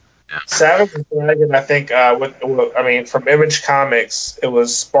nowadays. Yeah. Savage Dragon, I think, from Image Comics, it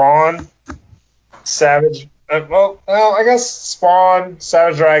was Spawn, Savage. I guess Spawn,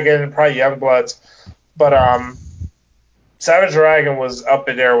 Savage Dragon, and probably Youngbloods, but Savage Dragon was up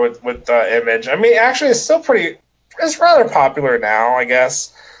in there with Image. I mean, actually, it's rather popular now, I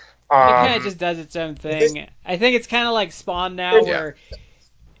guess. It kind of just does its own thing. I think it's kind of like Spawn now, where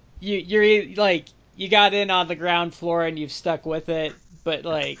you're like you got in on the ground floor and you've stuck with it, but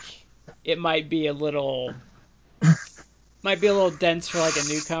like it might be a little dense for like a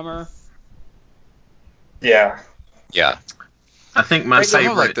newcomer. Yeah. Yeah. I think my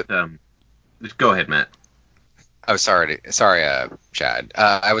favorite. Go ahead, Matt. Oh, sorry, Chad.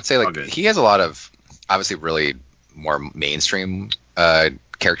 I would say like he has a lot of obviously really more mainstream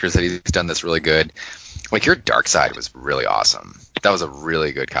characters that he's done that's really good. Like your Darkseid was really awesome. That was a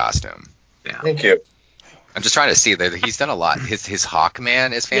really good costume. Yeah. Thank you. I'm just trying to see that he's done a lot. His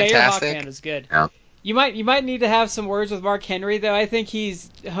Hawkman is fantastic. Yeah, your Hawkman is good. Yeah. You might need to have some words with Mark Henry though. I think he's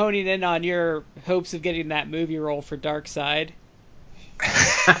honing in on your hopes of getting that movie role for Darkseid.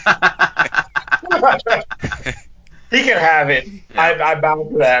 He can have it. Yeah. I bow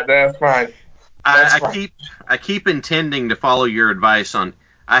for that. That's fine. I keep intending to follow your advice on.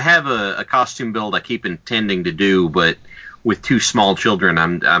 I have a costume build I keep intending to do, but with 2 small children,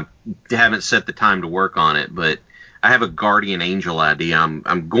 I haven't set the time to work on it. But I have a guardian angel idea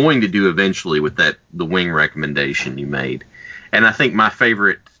I'm going to do eventually with the wing recommendation you made. And I think my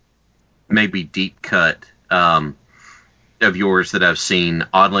favorite, maybe deep cut of yours that I've seen,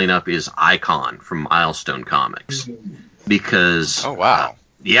 oddly enough, is Icon from Milestone Comics. Because Oh wow.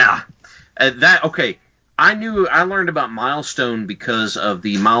 yeah, okay. I learned about Milestone because of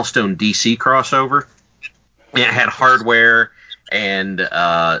the Milestone DC crossover. It had Hardware and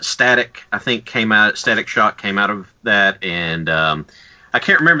Static. I think Static Shock came out of that, and I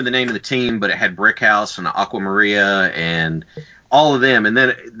can't remember the name of the team, but it had Brickhouse and Aqua Maria and all of them. And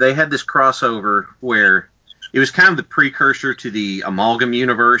then they had this crossover where it was kind of the precursor to the Amalgam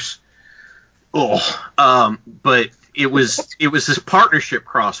universe. But it was this partnership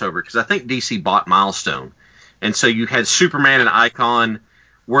crossover because I think DC bought Milestone, and so you had Superman and Icon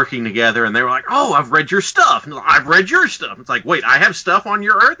working together, and they were like, "Oh, I've read your stuff." And I've read your stuff. It's like, wait, I have stuff on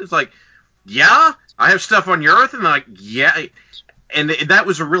your Earth? It's like, yeah, I have stuff on your Earth, and they're like, yeah. And that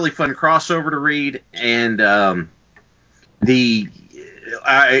was a really fun crossover to read. And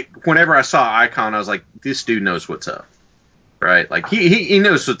whenever I saw Icon, I was like, this dude knows what's up, right? Like he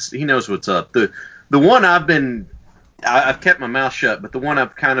knows what's up. The one I've kept my mouth shut, but the one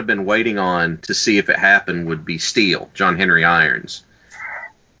I've kind of been waiting on to see if it happened would be Steel, John Henry Irons.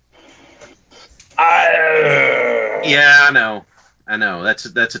 Yeah, I know. That's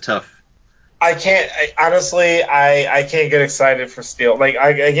a tough. I can't. Honestly, I can't get excited for Steel. Like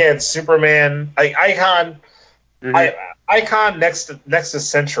again, Superman, Icon, Mhm. Icon next to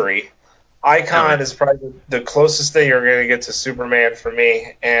Century. Icon is probably the closest thing you're going to get to Superman for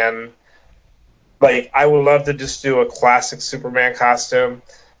me, and like I would love to just do a classic Superman costume.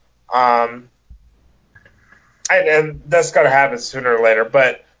 And that's going to happen sooner or later.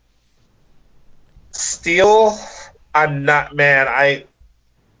 But Steel, I'm not, man.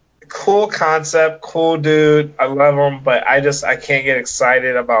 Cool concept, cool dude. I love him, but I can't get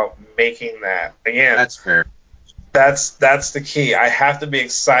excited about making that. Again, That's fair. that's the key. I have to be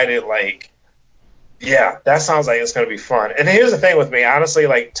excited. Like, yeah, that sounds like it's going to be fun. And here's the thing with me, honestly,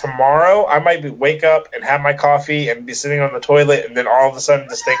 like tomorrow I might wake up and have my coffee and be sitting on the toilet, and then all of a sudden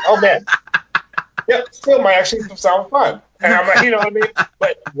just think, oh man, yeah, Steel might actually sound fun. And I'm like, you know what I mean?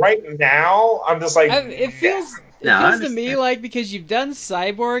 But right now, I'm just like, It feels No, I to me understand. like because you've done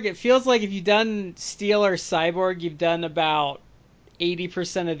Cyborg, it feels like if you've done Steel or Cyborg, you've done about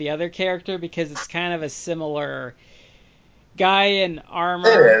 80% of the other character because it's kind of a similar guy in armor.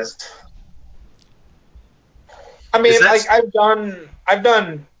 it is. I mean, Is that like I've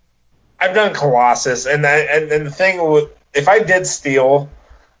done Colossus, and the thing with if I did Steel,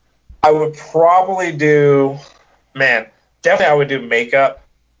 I would probably do, man, definitely I would do makeup.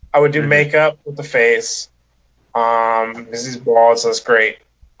 I would do Mhm. makeup with the face, because he's bald, so that's great.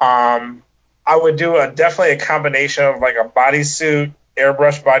 I would do definitely a combination of like a bodysuit,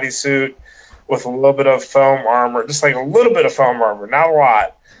 airbrush bodysuit, with a little bit of foam armor, just like a little bit of foam armor, not a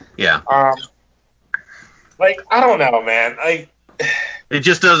lot. Yeah. Like I don't know, man. It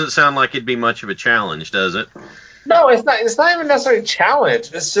just doesn't sound like it'd be much of a challenge, does it? No, it's not. It's not even necessarily a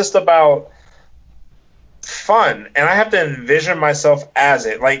challenge. It's just about fun, and I have to envision myself as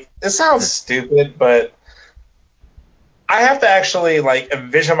it. Like it sounds stupid, but I have to actually like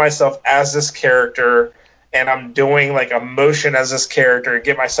envision myself as this character, and I'm doing like a motion as this character to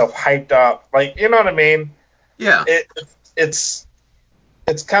get myself hyped up. Like you know what I mean? Yeah. It's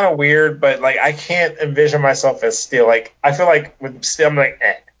it's kind of weird, but like I can't envision myself as Steel. Like I feel like with Steel, I'm like,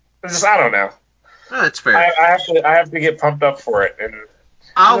 It's just I don't know. Oh, that's fair. I have to get pumped up for it, and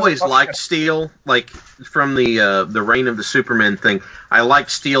I always liked Steel, like from the Reign of the Superman thing. I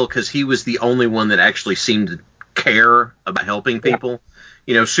liked Steel because he was the only one that actually seemed to care about helping people.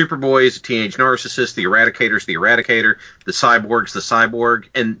 You know, Superboy is a teenage narcissist, the Eradicator's the Eradicator, the Cyborg's the Cyborg,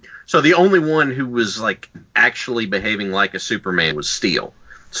 and so the only one who was like actually behaving like a Superman was Steel.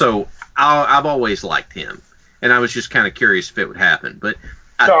 So I've always liked him, and I was just kind of curious if it would happen, but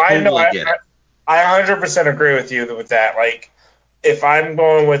I no, I know totally get it. I 100% agree with you with that. Like if I'm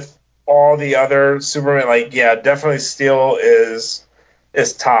going with all the other Superman, like yeah, definitely Steel is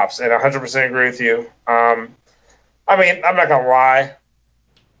tops, and 100% agree with you. I mean, I'm not gonna lie.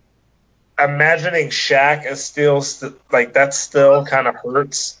 Imagining Shaq as Steel, like that still kind of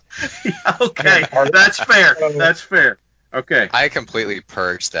hurts. Okay, that's fair. That's fair. Okay. I completely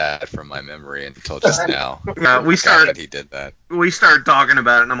purged that from my memory until just now. We Forgot started that he did that. talking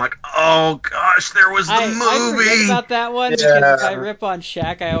about it, and I'm like, oh gosh, there was the I forget movie. about that one Yeah. because if I rip on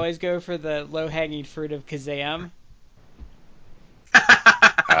Shaq, I always go for the low hanging fruit of Kazam.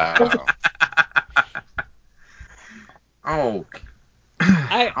 Wow. Oh,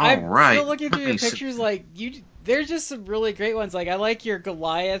 I'm right. still looking through Let your me see. pictures. Like there's just some really great ones. Like I like your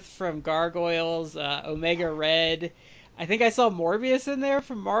Goliath from Gargoyles, Omega Red. I think I saw Morbius in there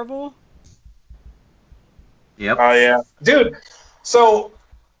from Marvel. Yep. Oh yeah, dude. So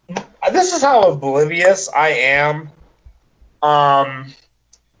this is how oblivious I am.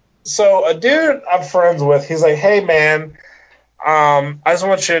 So a dude I'm friends with, he's like, "Hey man, I just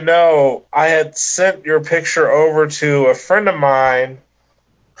want you to know I had sent your picture over to a friend of mine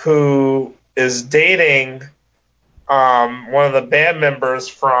who is dating one of the band members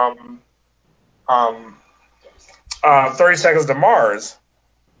from um, 30 Seconds to Mars."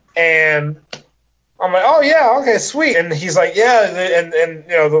 And I'm like, "Oh yeah, okay, sweet." And he's like, "Yeah," and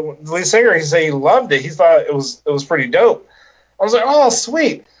you know the lead singer, he said he loved it. He thought it was pretty dope. I was like, "Oh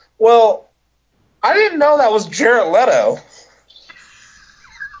sweet." Well, I didn't know that was Jared Leto.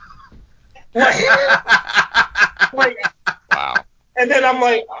 Like, like, Wow. and then I'm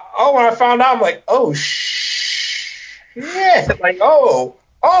like, oh, when I found out, I'm like, oh shit, like, oh,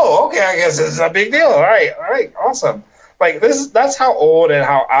 okay, I guess this is a big deal. All right, awesome. Like that's how old and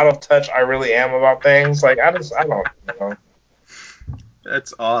how out of touch I really am about things. Like I don't know.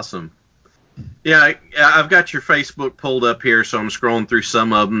 That's awesome. Yeah, I've got your Facebook pulled up here, so I'm scrolling through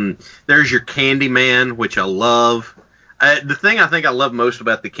some of them. There's your Candyman, which I love. The thing I think I love most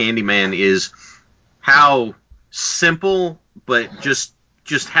about the Candyman is how simple, but just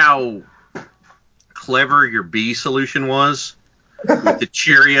how clever your bee solution was with the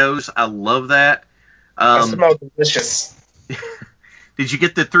Cheerios. I love that. I smell delicious. Did you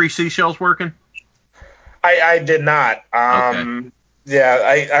get the 3 seashells working? I did not. Okay.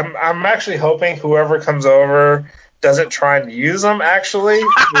 Yeah, I'm actually hoping whoever comes over doesn't try and use them. Actually.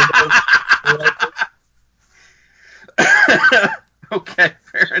 Okay,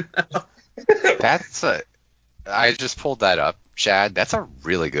 fair enough. I just pulled that up, Chad. That's a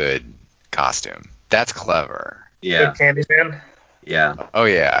really good costume. That's clever. Yeah, Candyman. yeah. Oh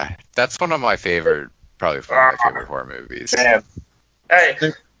yeah, that's one of my favorite, probably one of my favorite horror movies. Man. Hey,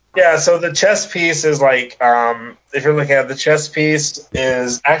 yeah, so the chess piece is like, if you're looking at the chess piece,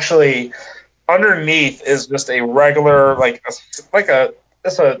 is actually underneath is just a regular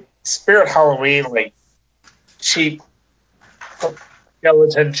it's a Spirit Halloween like cheap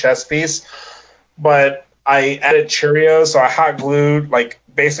skeleton chess piece, but I added Cheerios, so I hot glued like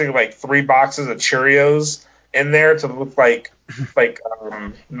basically like 3 boxes of Cheerios in there to look like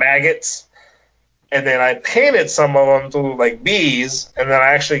maggots. And then I painted some of them to look like bees, and then I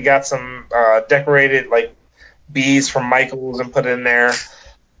actually got some decorated like bees from Michaels and put in there,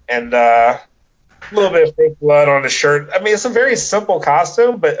 and a little bit of fake blood on the shirt. I mean, it's a very simple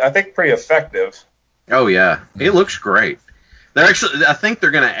costume, but I think pretty effective. Oh yeah, it looks great. I think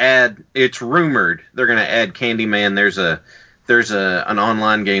they're gonna add. It's rumored they're gonna add Candyman. There's an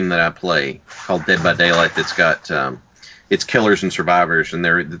online game that I play called Dead by Daylight that's got it's killers and survivors, and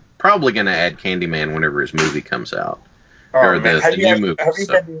they're probably gonna add Candyman whenever his movie comes out. Oh Or man, the new movie.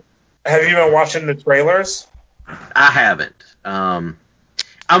 have you been watching the trailers? I haven't. I'm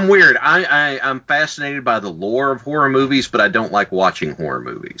weird. I'm fascinated by the lore of horror movies, but I don't like watching horror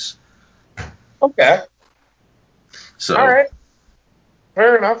movies. Okay, So all right,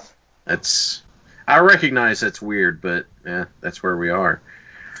 fair enough. I recognize that's weird, but yeah, that's where we are.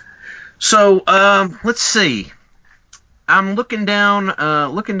 So let's see. I'm looking down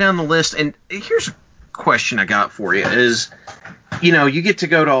the list, and here's a question I got for you: is you get to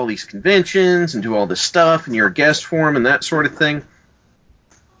go to all these conventions and do all this stuff, and you're a guest for them and that sort of thing.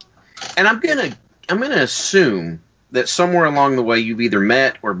 And I'm gonna assume that somewhere along the way you've either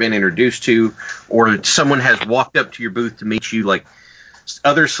met or been introduced to, or someone has walked up to your booth to meet you, like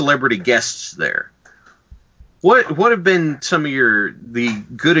other celebrity guests there. What have been some of the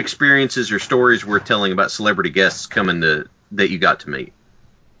good experiences or stories worth telling about celebrity guests that you got to meet?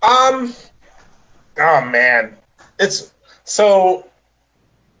 Oh man, it's so.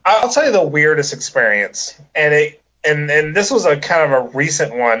 I'll tell you the weirdest experience, and this was a kind of a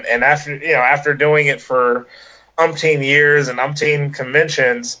recent one. And after doing it for umpteen years and umpteen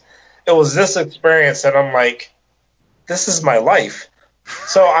conventions, it was this experience that I'm like, this is my life.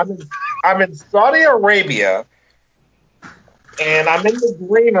 So I'm in Saudi Arabia, and I'm in the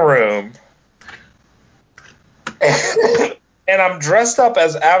green room, and I'm dressed up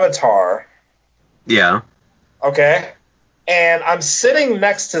as Avatar. Yeah. Okay. And I'm sitting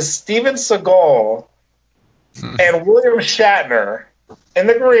next to Steven Seagal and William Shatner in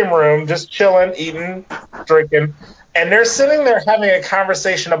the green room, just chilling, eating, drinking, and they're sitting there having a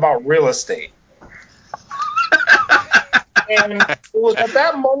conversation about real estate. And it was at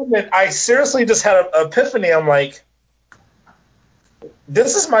that moment I seriously just had an epiphany. I'm like,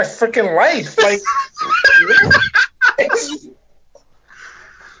 this is my freaking life. Like,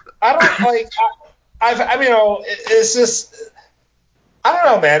 I don't like. It's just. I don't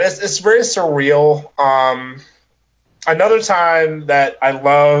know, man. It's very surreal. Another time that I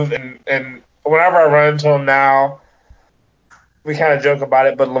love, and whenever I run into him now, we kind of joke about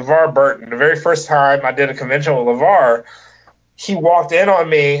it. But LeVar Burton, the very first time I did a convention with LeVar, he walked in on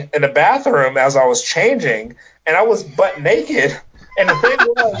me in the bathroom as I was changing, and I was butt naked. And the thing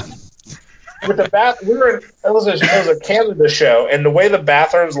was, with the it was a Canada show, and the way the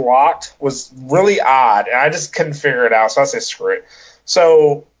bathrooms locked was really odd, and I just couldn't figure it out. So I said, screw it.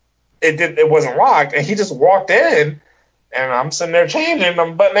 So it wasn't locked, and he just walked in, and I'm sitting there changing,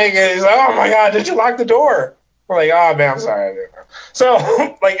 I'm butt naked. He's like, "Oh my god, did you lock the door?" I'm like, "Oh man, I'm sorry, I didn't know."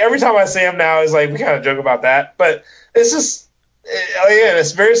 So like every time I see him now, it's like we kind of joke about that, but it's just again,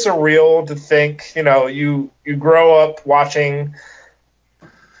 it's very surreal to think, you grow up watching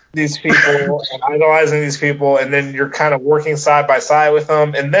these people and idolizing these people, and then you're kind of working side by side with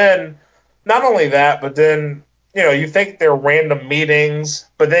them, and then not only that, but then you think they're random meetings,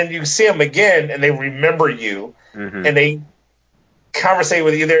 but then you see them again and they remember you, and they conversate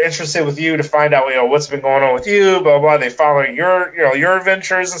with you. They're interested with you to find out what's been going on with you, blah blah. They follow your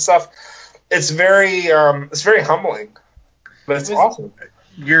adventures and stuff. It's very humbling, but it's awesome.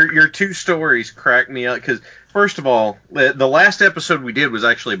 Your two stories cracked me up because, first of all, the last episode we did was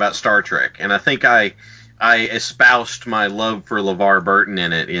actually about Star Trek, and I think I espoused my love for LeVar Burton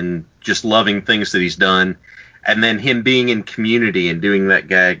in it, in just loving things that he's done, and then him being in Community and doing that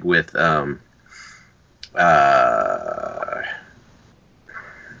gag with Donald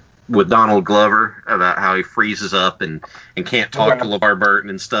Glover about how he freezes up and can't talk to LeVar Burton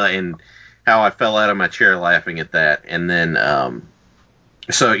and stuff, and how I fell out of my chair laughing at that, and then.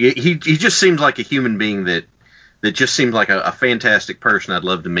 So he just seems like a human being that just seems like a fantastic person I'd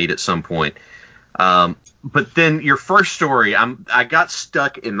love to meet at some point. But then your first story, I got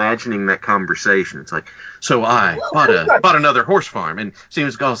stuck imagining that conversation. It's like, so I bought another horse farm, and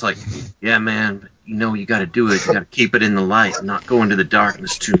Steven Seagal's like, yeah, man, you got to do it. You got to keep it in the light, and not go into the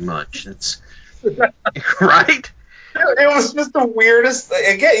darkness too much. That's right. It was just the weirdest.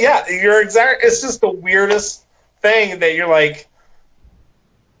 Again, yeah, you're exact. It's just the weirdest thing that you're like,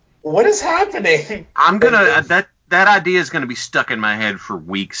 what is happening? I'm gonna that idea is gonna be stuck in my head for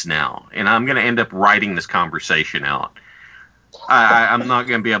weeks now, and I'm gonna end up writing this conversation out. I'm not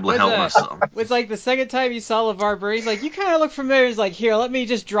gonna be able to help myself. It's like the second time you saw LeVar Burton, he's like, you kind of look familiar. He's like, here, let me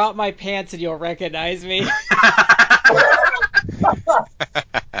just drop my pants and you'll recognize me.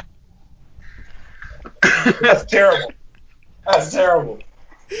 That's terrible. That's terrible.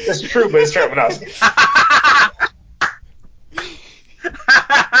 It's true, but it's terrible. No.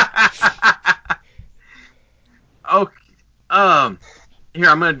 Okay.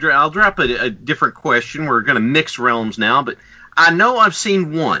 Here I'll drop a different question. We're gonna mix realms now, but I know I've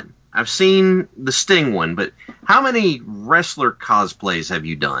seen one. I've seen the Sting one, but how many wrestler cosplays have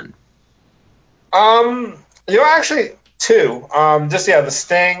you done? Actually two. The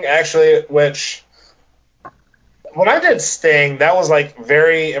Sting actually, which when I did Sting, that was like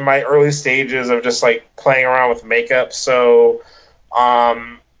very in my early stages of just like playing around with makeup. So,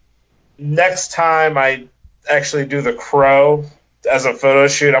 next time I actually do the Crow as a photo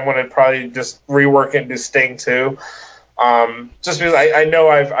shoot, I'm going to probably just rework it and do Sting too. Just because I know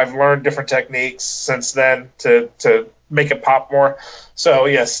I've learned different techniques since then to make it pop more. So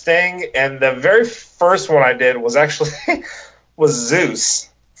yeah, Sting, and the very first one I did was actually was Zeus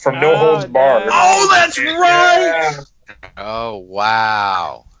from No Holds Barred. Oh, that's right. Yeah. Oh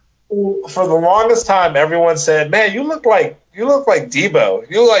wow. For the longest time, everyone said, "Man, you look like Debo. You look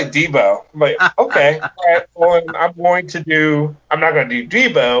like Debo." I'm like, okay, all right. Well, I'm not going to do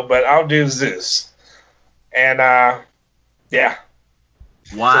Debo, but I'll do Zeus. And yeah.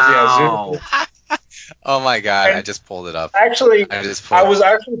 Wow. So, yeah, Oh my god, and I just pulled it up. Actually, I was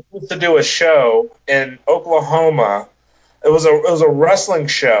actually supposed to do a show in Oklahoma. It was a wrestling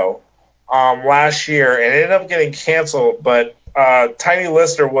show last year, and it ended up getting canceled. But Tiny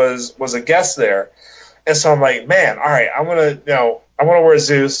Lister was a guest there, and so I'm like, man, all right, I want to wear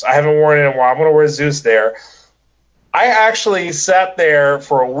Zeus. I haven't worn it in a while. I'm gonna wear Zeus there. I actually sat there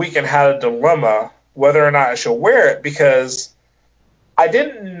for a week and had a dilemma whether or not I should wear it, because I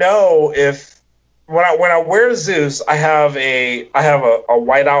didn't know if when I wear Zeus, I have a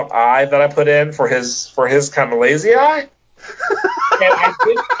whiteout eye that I put in for his kind of lazy eye. And I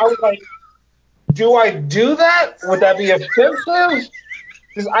was like, do I do that? Would that be offensive?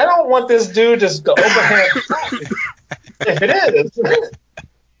 Because I don't want this dude just to overhand. If it is.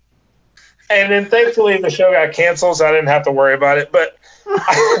 And then thankfully the show got canceled, so I didn't have to worry about it. But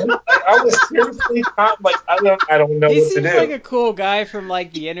I was seriously not like I don't know He what to seems do. like a cool guy from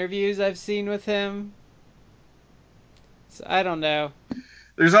like the interviews I've seen with him. So I don't know.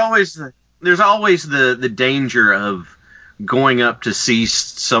 There's always the danger of going up to see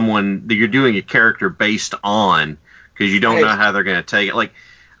someone that you're doing a character based on because you don't know how they're going to take it. Like,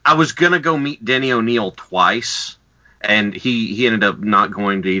 I was going to go meet Denny O'Neil twice, and he ended up not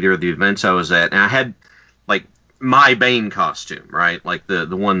going to either of the events I was at. And I had, like, my Bane costume, right? Like, the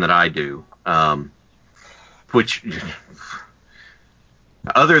one that I do. Which,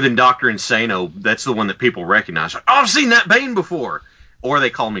 other than Dr. Insano, that's the one that people recognize. Like, oh, I've seen that Bane before! Or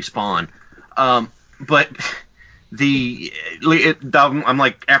they call me Spawn. But I'm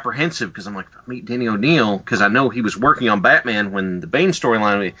like apprehensive because I'm like, if I meet Denny O'Neil, because I know he was working on Batman when the Bane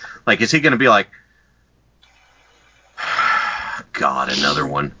storyline, like, is he going to be like, God, another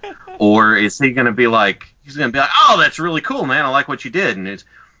one? Or is he going to be like, oh, that's really cool, man, I like what you did. And it's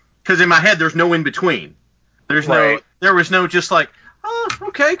because in my head there's no in between. There was no just like, oh,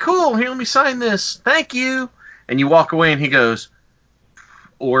 okay, cool, here, let me sign this, thank you, and you walk away and he goes,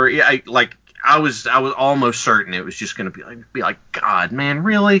 or I was almost certain it was just going to be like, God, man,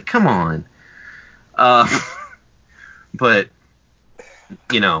 really? Come on. But,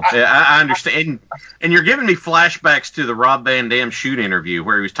 you know, I understand. And you're giving me flashbacks to the Rob Van Dam shoot interview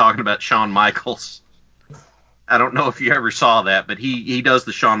where he was talking about Shawn Michaels. I don't know if you ever saw that, but he does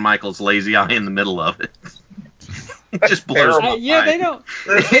the Shawn Michaels lazy eye in the middle of it. It just blows my mind. Yeah, they don't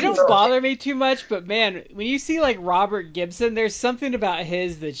bother me too much, but man, when you see like Robert Gibson, there's something about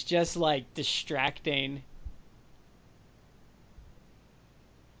his that's just like distracting.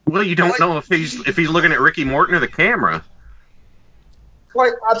 Well, you don't know if he's looking at Ricky Morton or the camera.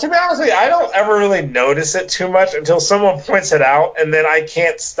 Like, to be honest with you, I don't ever really notice it too much until someone points it out, and then I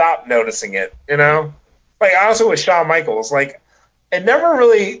can't stop noticing it, you know? Like, honestly, with Shawn Michaels, like, I never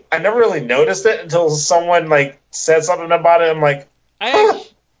really noticed it until someone, like, said something about it. I'm like,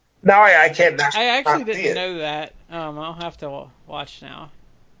 now I can't not I actually not see didn't it. know that. I'll have to watch now.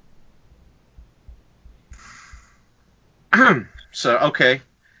 So, okay.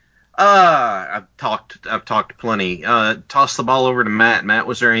 I've talked plenty. Toss the ball over to Matt. Matt,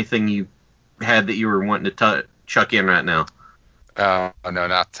 was there anything you had that you were wanting to chuck in right now? Oh, no,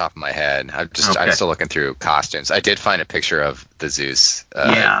 not off the top of my head. I'm still looking through costumes. I did find a picture of the Zeus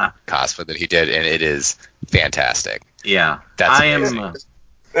cosplay that he did, and it is fantastic. Yeah. That's amazing.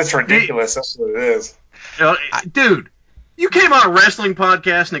 It's ridiculous. That's what it is. Dude, you came on a wrestling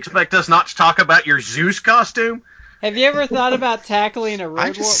podcast and expect us not to talk about your Zeus costume? Have you ever thought about tackling one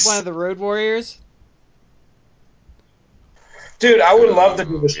of the Road Warriors? Dude, I would love to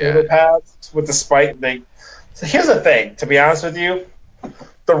do the shoulder pads with the spike thing. So here's the thing, to be honest with you.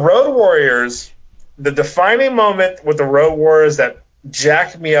 The Road Warriors, the defining moment with the Road Warriors that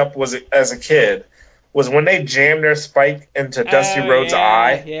jacked me up as a kid was when they jammed their spike into Dusty Rhodes'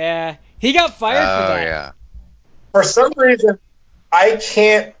 eye. Yeah. He got fired for that. Yeah. For some reason, I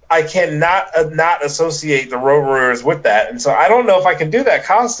cannot not associate the Road Warriors with that. And so I don't know if I can do that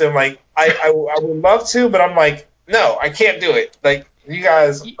costume. Like, I would love to, but I'm like, no, I can't do it. Like, you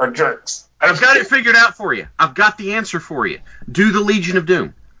guys are jerks. I've got it figured out for you. I've got the answer for you. Do the Legion of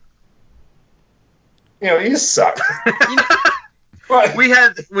Doom. You know, you suck. We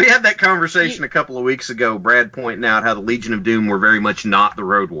had that conversation a couple of weeks ago, Brad pointing out how the Legion of Doom were very much not the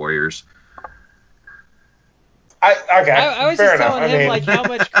Road Warriors. I was just telling him like how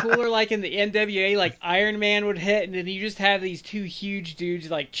much cooler like in the NWA like Iron Man would hit, and then you just have these two huge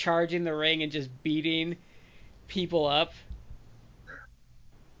dudes like charging the ring and just beating people up.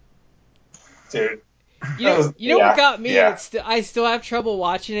 Dude, you know what got me? Yeah. I still have trouble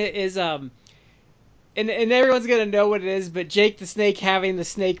watching it. Is and everyone's gonna know what it is, but Jake the Snake having the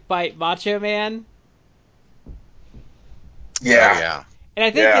snake bite Macho Man. Yeah. Oh, yeah. And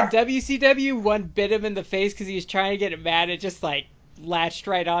I think in WCW, one bit him in the face because he was trying to get it mad. It just like latched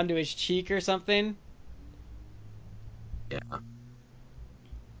right onto his cheek or something. Yeah.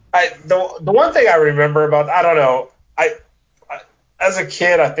 The one thing I remember about, I don't know, I as a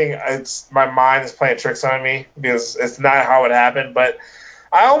kid, I think my mind is playing tricks on me because it's not how it happened. But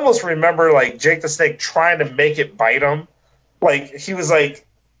I almost remember like Jake the Snake trying to make it bite him. Like he was like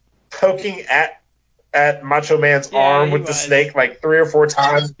poking at Macho Man's arm with the snake like 3 or 4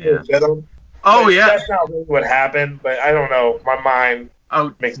 times to get him. Oh, but yeah. That's not really what happened, but I don't know. My mind.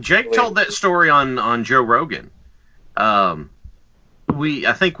 Oh, Jake told that story on Joe Rogan.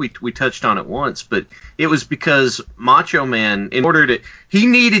 I think we touched on it once, but it was because Macho Man, he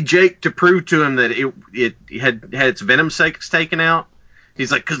needed Jake to prove to him that it had its venom sacs taken out.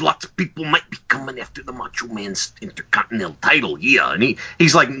 He's like, because lots of people might be coming after the Macho Man's Intercontinental title, yeah. And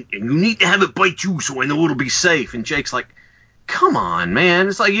he's like, you need to have it bite you so I know it'll be safe. And Jake's like, come on, man.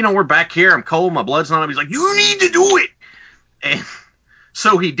 It's like, we're back here. I'm cold. My blood's not up. He's like, you need to do it. And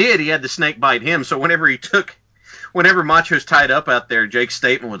so he did. He had the snake bite him. So whenever Macho's tied up out there, Jake's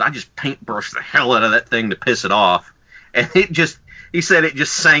statement was, I just paintbrushed the hell out of that thing to piss it off. And he said it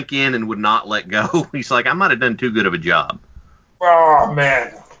just sank in and would not let go. He's like, I might have done too good of a job. Oh,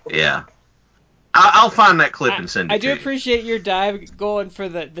 man. Yeah. I'll find that clip and send it to you. I do appreciate your dive going for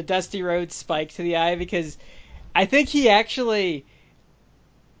the Dusty Rhodes spike to the eye, because I think he actually...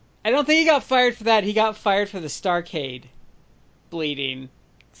 I don't think he got fired for that. He got fired for the Starcade bleeding,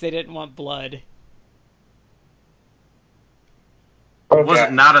 because they didn't want blood. It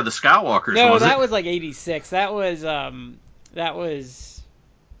wasn't Night of the Skywalkers, no, was it? that was like 86. That was a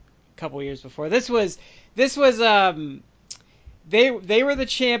couple years before. This was they were the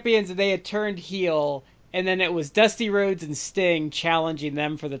champions and they had turned heel, and then it was Dusty Rhodes and Sting challenging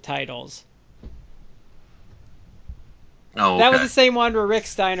them for the titles. Oh, okay. That was the same one where Rick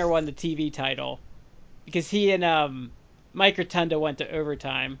Steiner won the TV title, because he and Mike Rotunda went to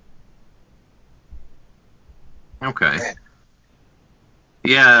overtime. Okay.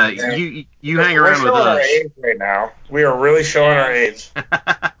 Yeah, you hang around with us. We're showing our age right now. We are really showing our age.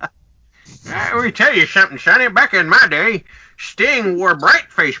 Let me tell you something, Sonny. Back in my day, Sting wore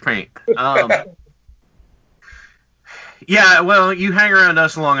bright face paint. Yeah, well, you hang around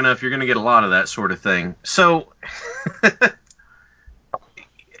us long enough, you're going to get a lot of that sort of thing. So,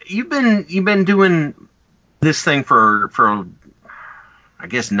 you've been doing this thing for I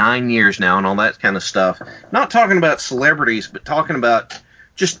guess 9 years now, and all that kind of stuff. Not talking about celebrities, but talking about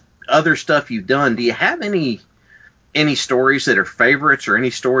just other stuff you've done. Do you have any stories that are favorites, or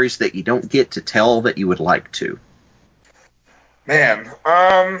any stories that you don't get to tell that you would like to? Man,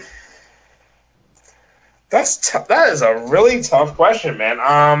 that is a really tough question, man.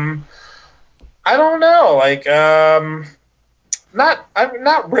 I don't know. Like,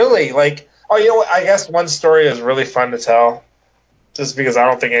 not really. Like, oh, you know what? I guess one story is really fun to tell, just because I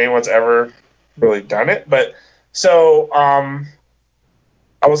don't think anyone's ever really done it. But so,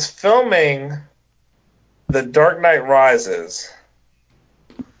 I was filming The Dark Knight Rises,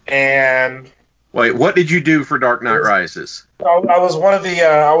 and wait, what did you do for Dark Knight Rises? I was one of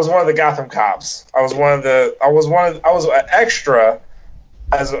the Gotham cops. I was an extra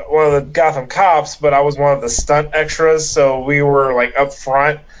as one of the Gotham cops, but I was one of the stunt extras, so we were like up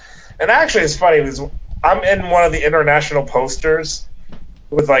front. And actually, it's funny because I'm in one of the international posters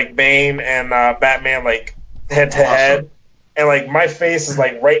with like Bane and Batman like head to head, and like my face is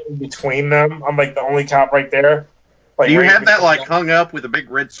like right in between them. I'm like the only cop right there. Like, do you right have that like hung up with a big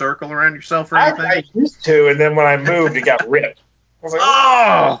red circle around yourself or anything? I used to, and then when I moved, it got ripped. I was like,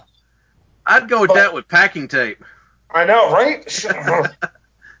 oh, I'd go with that with packing tape. I know, right?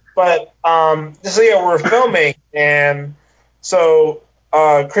 But so yeah, we're filming, and so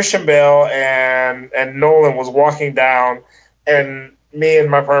Christian Bale and Nolan was walking down, and me and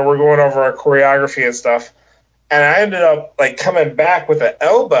my partner were going over our choreography and stuff, and I ended up like coming back with an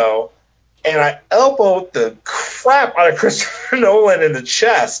elbow, and I elbowed the crap out of Christopher Nolan in the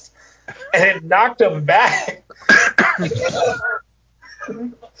chest, and it knocked him back.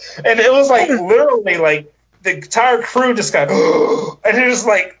 And it was like literally like the entire crew just got, and he just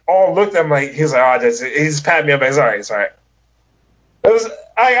like all looked at him like, he's like, oh, he just patted me up, it's all right, it's all right. It was,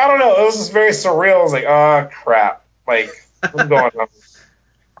 I don't know, it was just very surreal. I was like, oh crap, like what's going on?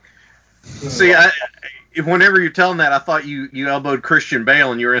 See, whenever you're telling that, I thought you elbowed Christian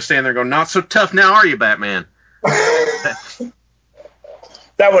Bale and you were going to stand there going, not so tough now, are you, Batman? That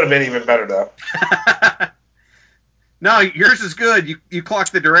would have been even better, though. No, yours is good. You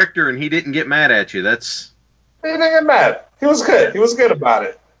clocked the director and he didn't get mad at you. He didn't get mad. He was good. He was good about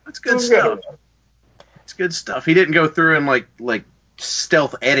it. That's good stuff. It's good stuff. He didn't go through and like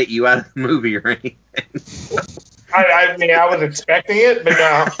stealth edit you out of the movie or anything. I mean, I was expecting it, but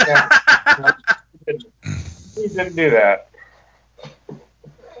no. He didn't do that.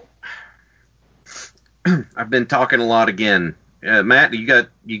 I've been talking a lot again. Matt, you got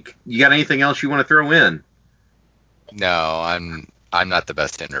anything else you want to throw in? No, I'm not the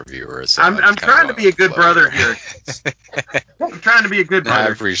best interviewer. So I'm trying to be a good brother here. I'm trying to be a good brother.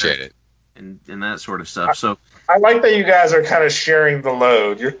 I appreciate it. And that sort of stuff. So I like that you guys are kind of sharing the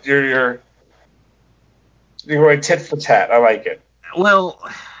load. You're going tit for tat. I like it. Well,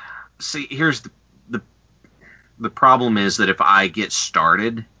 see, here's the the problem is that if I get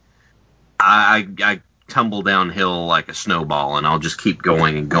started, I tumble downhill like a snowball, and I'll just keep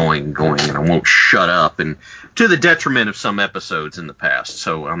going and going and going, and I won't shut up, and to the detriment of some episodes in the past.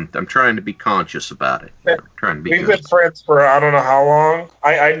 So I'm trying to be conscious about it. I'm trying to be We've good. been friends for I don't know how long.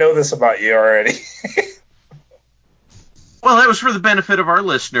 I know this about you already. Well, that was for the benefit of our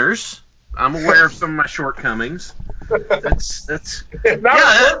listeners. I'm aware of some of my shortcomings. That's It's not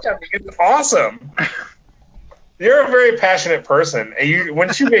a shortcoming. It's awesome. You're a very passionate person, and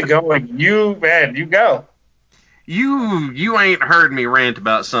once you get going, you go. You ain't heard me rant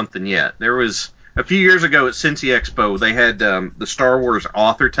about something yet. There was a few years ago at Cincy Expo, they had the Star Wars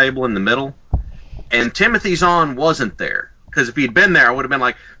author table in the middle, and Timothy Zahn wasn't there. Because if he'd been there, I would have been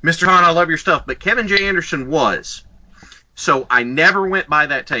like, Mr. Zahn, I love your stuff. But Kevin J. Anderson was. So I never went by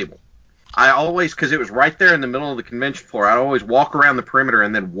that table. I always, because it was right there in the middle of the convention floor, I'd always walk around the perimeter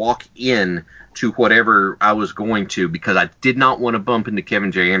and then walk in to whatever I was going to, because I did not want to bump into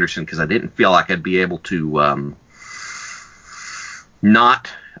Kevin J. Anderson, because I didn't feel like I'd be able to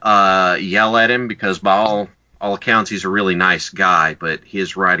not yell at him, because by all accounts he's a really nice guy, but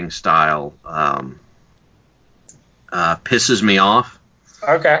his writing style pisses me off.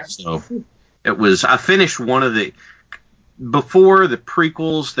 Okay. So I finished one of the, before the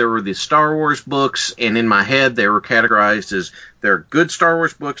prequels, there were the Star Wars books, and in my head they were categorized as there are good Star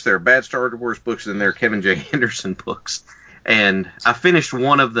Wars books, there are bad Star Wars books, and there are Kevin J. Anderson books. And I finished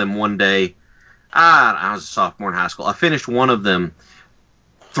one of them one day. I was a sophomore in high school. I finished one of them,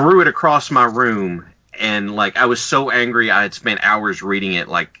 threw it across my room, and like I was so angry I had spent hours reading it.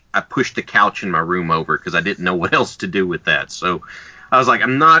 Like I pushed the couch in my room over because I didn't know what else to do with that. So I was like,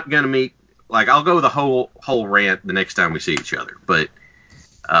 I'm not gonna meet. Like, I'll go the whole rant the next time we see each other, but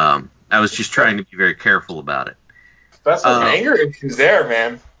I was just trying to be very careful about it. That's some anger issues there,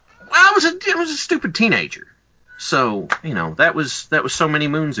 man. I was a stupid teenager, so that was so many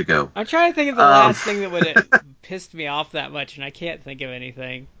moons ago. I'm trying to think of the last thing that would have pissed me off that much, and I can't think of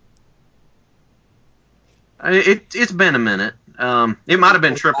anything. It's been a minute. It might have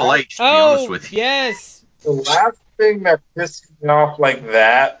been Triple H, to be honest with you. Yes. The last thing that pissed me off like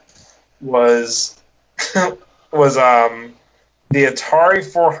that was the Atari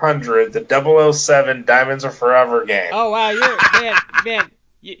 400, the 007 Diamonds Are Forever game. Oh wow, man.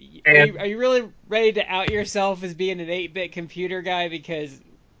 Are you really ready to out yourself as being an 8-bit computer guy? Because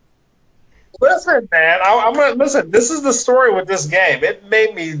listen, man, I'm gonna listen. This is the story with this game. It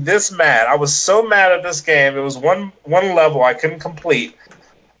made me this mad. I was so mad at this game. It was one level I couldn't complete.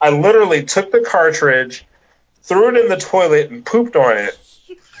 I literally took the cartridge, threw it in the toilet, and pooped on it.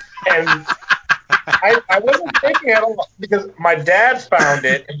 And I wasn't thinking at all, because my dad found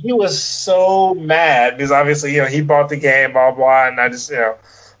it and he was so mad because obviously he bought the game, blah blah, and I just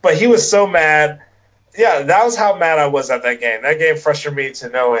but he was so mad. Yeah, that was how mad I was at that game. That game frustrated me to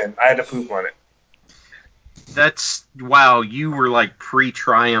no end. I had to poop on it. That's wow. You were like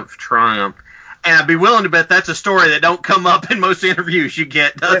triumph, and I'd be willing to bet that's a story that don't come up in most interviews you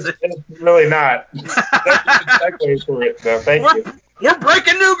get, does it? It's really not. That's exactly for it, though. Thank you. We're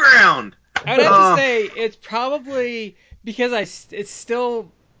breaking new ground. I'd have to say it's probably because it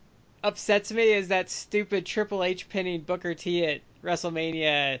still upsets me is that stupid Triple H pinning Booker T at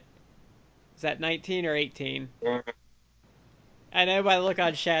WrestleMania. Is that 19 or 18? I know by the look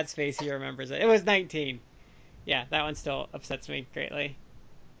on Shad's face he remembers it. It was 19. Yeah, that one still upsets me greatly.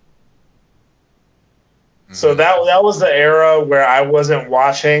 So that was the era where I wasn't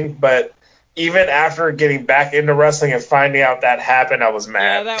watching, but even after getting back into wrestling and finding out that happened, I was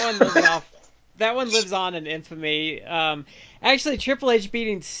mad. Yeah, that one lives off. That one lives on in infamy. Actually, Triple H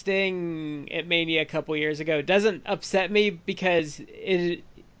beating Sting at Mania a couple years ago doesn't upset me because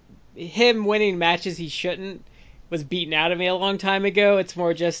him winning matches he shouldn't was beaten out of me a long time ago. It's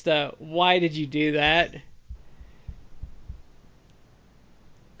more just why did you do that?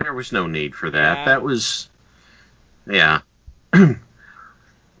 There was no need for that. Yeah. That was, yeah.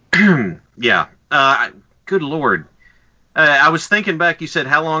 Yeah. Good Lord. I was thinking back, you said,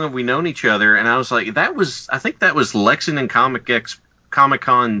 how long have we known each other? And I was like, I think that was Lexington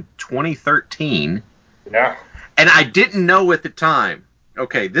Comic-Con 2013. Yeah. And I didn't know at the time.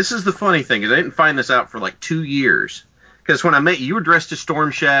 Okay, this is the funny thing, is I didn't find this out for like 2 years. Because when I met you, you were dressed as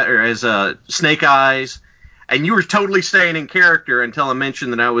as Snake Eyes, and you were totally staying in character until I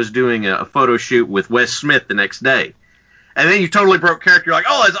mentioned that I was doing a photo shoot with Wes Smith the next day. And then you totally broke character. You're like,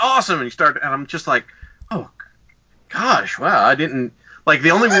 oh, that's awesome. And I'm just like, oh, gosh, wow, I didn't, like,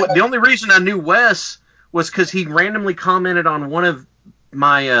 the only reason I knew Wes was because he randomly commented on one of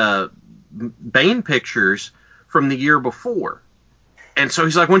my Bane pictures from the year before. And so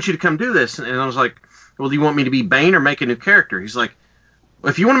he's like, I want you to come do this. And I was like, well, do you want me to be Bane or make a new character? He's like, well,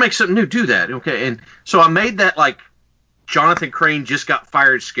 if you want to make something new, do that. Okay. And so I made that like Jonathan Crane just got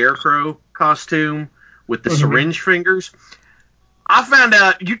fired Scarecrow costume with the syringe fingers. I found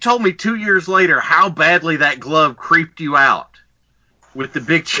out, you told me 2 years later how badly that glove creeped you out with the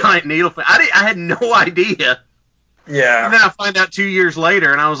big giant needle. I had no idea. Yeah. And then I find out 2 years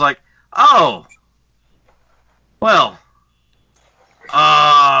later, and I was like, oh, well,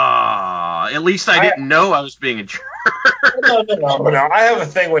 at least I didn't know I was being a jerk. No. I have a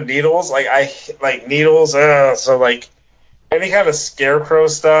thing with needles. Like, I like needles. So, like, any kind of Scarecrow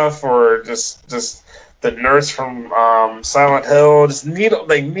stuff or just the nurse from Silent Hill, just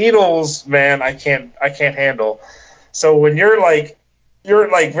needles, man, I can't handle. So when you're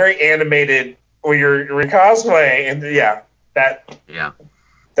very animated when you're cosplay, and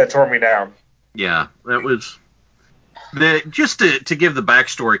that tore me down. Yeah, that was just to give the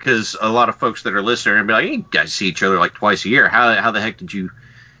backstory, because a lot of folks that are listening are gonna be like, you guys see each other like twice a year. How the heck did you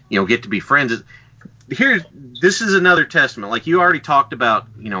get to be friends? This is another testament. Like, you already talked about,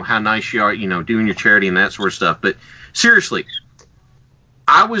 how nice you are, doing your charity and that sort of stuff. But seriously,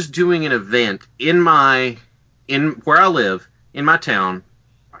 I was doing an event in where I live, in my town,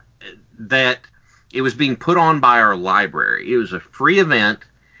 that it was being put on by our library. It was a free event,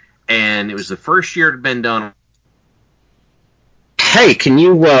 and it was the first year it had been done. Hey, can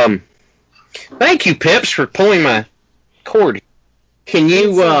you, thank you, Pips, for pulling my cord. Can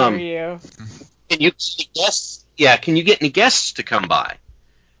you, can you get any guests? Yeah, can you get any guests to come by?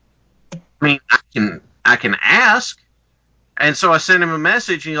 I mean, I can ask. And so I sent him a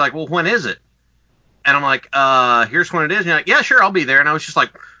message, and he's like, well, when is it? And I'm like, here's when it is. And he's like, yeah, sure, I'll be there. And I was just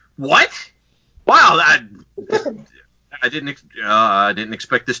like, what? Wow, I didn't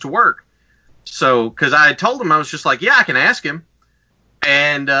expect this to work. So, because I had told him, I was just like, yeah, I can ask him.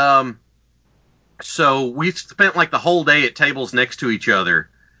 And so we spent like the whole day at tables next to each other.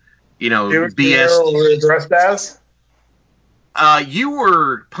 BS. Were dressed as? You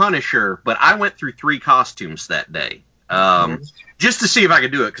were Punisher, but I went through 3 costumes that day, just to see if I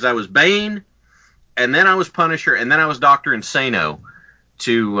could do it, because I was Bane, and then I was Punisher, and then I was Dr. Insano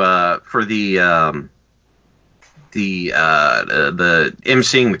for the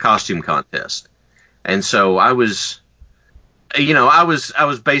emceeing the costume contest. And so I was, I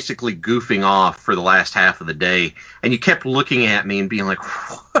was basically goofing off for the last half of the day, and you kept looking at me and being like,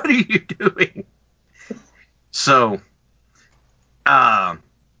 what are you doing? So,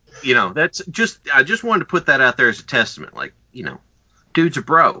 that's I just wanted to put that out there as a testament. Like, dude's a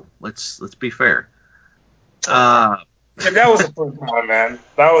bro. Let's be fair. That was a fun time, man.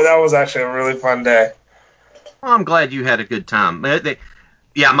 That was actually a really fun day. Well, I'm glad you had a good time.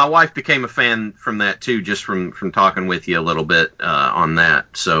 Yeah, my wife became a fan from that too, just from talking with you a little bit on that.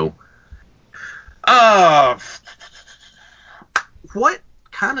 So, what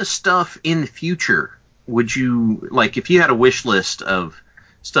kind of stuff in the future would you like, if you had a wish list of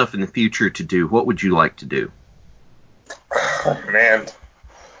stuff in the future to do? What would you like to do? Oh, man.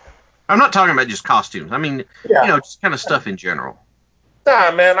 I'm not talking about just costumes. I mean, just kind of stuff in general.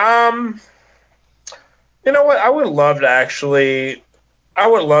 Nah, man. You know what? I would love to actually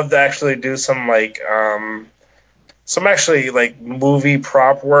do some movie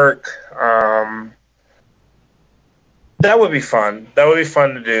prop work. That would be fun. That would be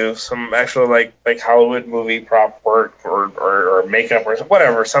fun to do. Some actual like Hollywood movie prop work or makeup or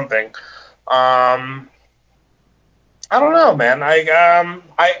whatever, something. I don't know, man.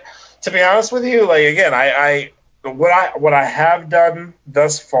 I to be honest with you, like, again, what I have done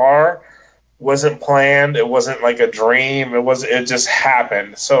thus far wasn't planned. It wasn't like a dream. It just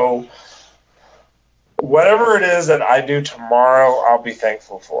happened. So whatever it is that I do tomorrow, I'll be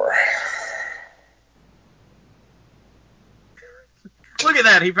thankful for. Look at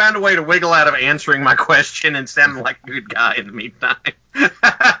that. He found a way to wiggle out of answering my question and sounded like a good guy in the meantime.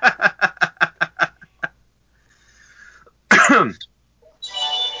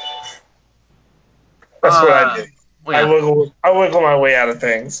 That's what I do. Well, I wiggle my way out of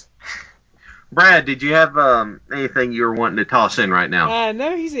things. Brad, did you have anything you were wanting to toss in right now?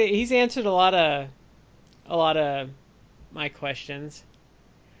 No, he's answered a lot of my questions.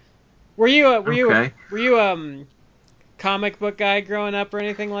 Were you comic book guy growing up or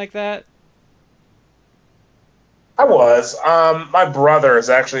anything like that? I was. My brother is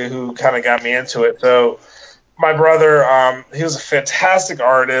actually who kind of got me into it. So my brother, he was a fantastic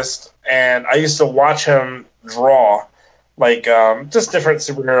artist, and I used to watch him draw, like just different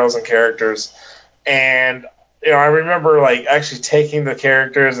superheroes and characters. And I remember like actually taking the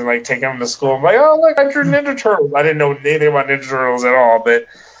characters and like taking them to school. I'm like, oh look, I drew Ninja Turtles. I didn't know anything about Ninja Turtles at all, but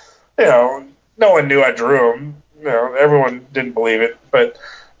no one knew I drew them. Everyone didn't believe it, but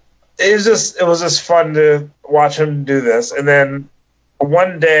it was just fun to watch him do this. And then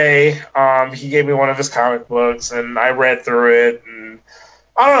one day, he gave me one of his comic books, and I read through it, and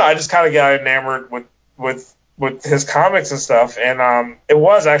I don't know, I just kind of got enamored with his comics and stuff. And it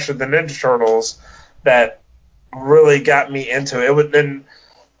was actually the Ninja Turtles that really got me into it. Then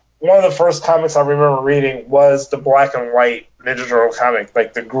one of the first comics I remember reading was the black and white Ninja Turtle comic,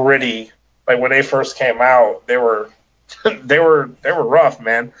 like the gritty. Like when they first came out, they were they were rough,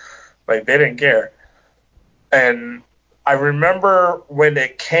 man. Like they didn't care. And I remember when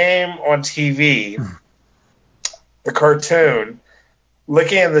it came on TV, the cartoon,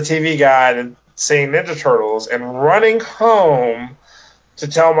 looking at the TV guide and seeing Ninja Turtles and running home to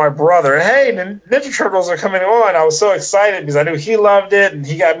tell my brother, hey, Ninja Turtles are coming on. I was so excited because I knew he loved it and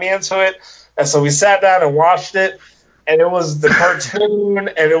he got me into it. And so we sat down and watched it. And it was the cartoon,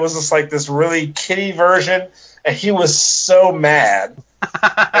 and it was just like this really kiddie version. And he was so mad.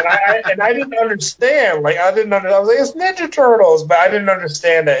 And I didn't understand. Like, I was like, it's Ninja Turtles. But I didn't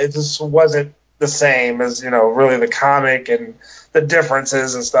understand that it just wasn't the same as, really the comic and the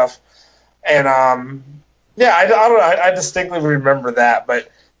differences and stuff. And, yeah, I don't know. I distinctly remember that.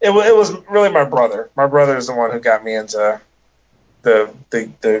 But it was really my brother. My brother is the one who got me into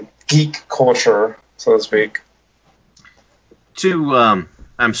the geek culture, so to speak.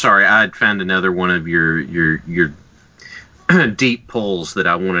 I'm sorry, I'd found another one of your deep pulls that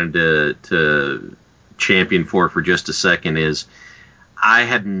I wanted to champion for just a second. Is I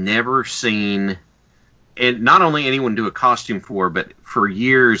had never seen, and not only anyone do a costume for, but for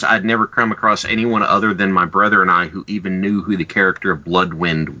years I'd never come across anyone other than my brother and I who even knew who the character of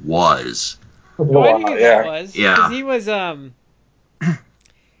Bloodwind was. Oh, I knew who that was. Yeah. Because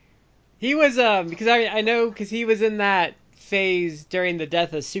because I know because he was in that phase during the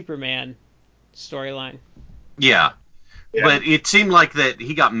death of Superman storyline. Yeah. But it seemed like that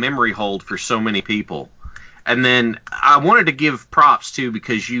he got memory hold for so many people. And then I wanted to give props too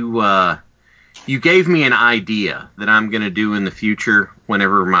because you gave me an idea that I'm going to do in the future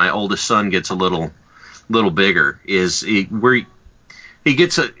whenever my oldest son gets a little bigger. Where he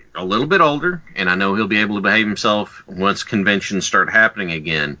gets a little bit older, and I know he'll be able to behave himself once conventions start happening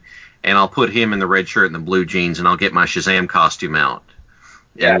again. And I'll put him in the red shirt and the blue jeans, and I'll get my Shazam costume out,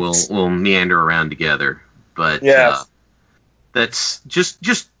 and we'll meander around together. But that's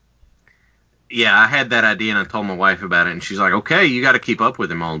just yeah. I had that idea, and I told my wife about it, and she's like, "Okay, you got to keep up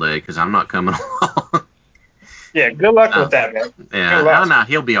with him all day because I'm not coming along." Yeah, good luck with that, man. Yeah, no,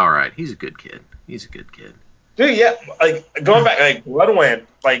 he'll be all right. He's a good kid. Dude, yeah, like going back, like Bloodwind,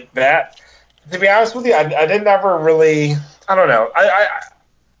 like that. To be honest with you, I didn't ever really. I don't know.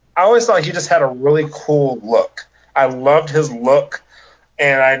 I always thought he just had a really cool look. I loved his look,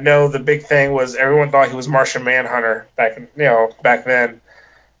 and I know the big thing was everyone thought he was Martian Manhunter back then,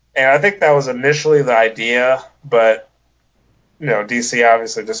 and I think that was initially the idea, but DC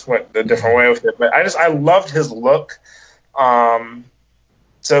obviously just went a different way with it. But I loved his look.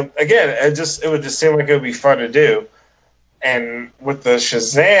 So again, it would just seem like it would be fun to do. And with the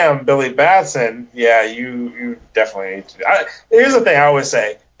Shazam, Billy Batson, yeah, you definitely need to. Here's the thing I always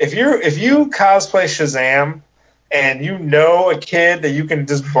say: if you cosplay Shazam, and a kid that you can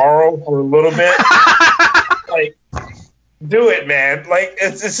just borrow for a little bit, like do it, man. Like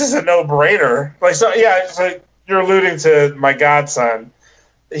it's just a no-brainer. Like so, yeah. So you're alluding to my godson.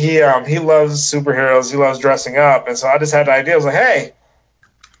 He loves superheroes. He loves dressing up, and so I just had the idea. I was like, hey.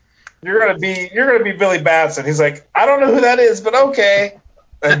 You're gonna be Billy Batson. He's like, I don't know who that is, but okay.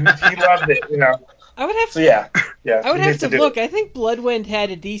 And he loved it, I would have. So yeah. I would have to look. I think Bloodwind had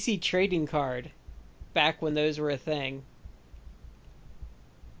a DC trading card back when those were a thing.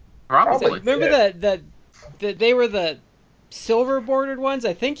 Probably. Remember that they were the silver bordered ones.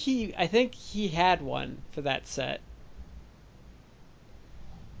 I think he had one for that set.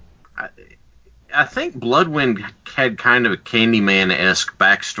 I think Bloodwind had kind of a Candyman-esque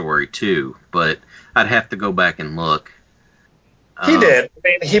backstory too, but I'd have to go back and look. He did. I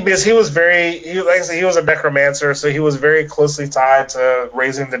mean, he was like I said, he was a necromancer, so he was very closely tied to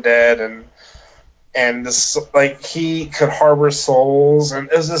raising the dead, and this, like he could harbor souls, and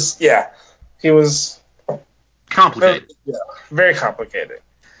it was just he was complicated. Very complicated.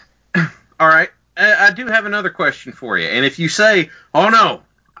 All right, I do have another question for you, and if you say, "Oh no,"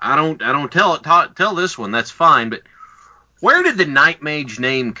 I don't tell this one. That's fine. But where did the Night Mage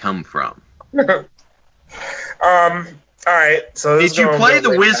name come from? All right. So this Did is you gonna play go the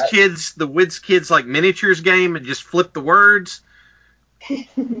way Whiz back. Kids, like miniatures game and just flip the words?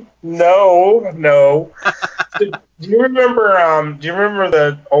 No. Do you remember? Do you remember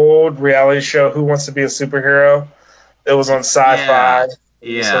the old reality show Who Wants to Be a Superhero? It was on Yeah. Sci-Fi.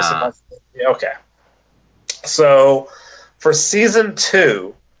 It was hosted Yeah. by. Yeah, okay. So for season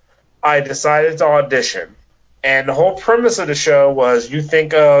 2, I decided to audition, and the whole premise of the show was you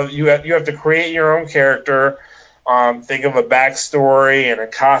have to create your own character, think of a backstory and a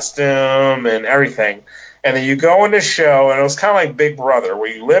costume and everything, and then you go in the show, and it was kind of like Big Brother,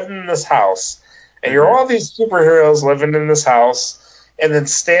 where you lived in this house, and you're all these superheroes living in this house. And then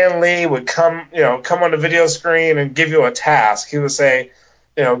Stan Lee would come on the video screen and give you a task. He would say,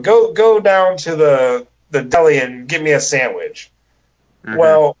 go down to the deli and get me a sandwich.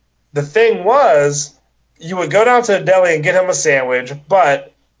 Well, the thing was, you would go down to the deli and get him a sandwich,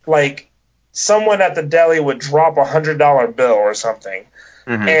 but like someone at the deli would drop $100 bill or something,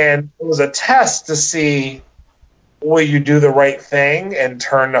 and it was a test to see will you do the right thing and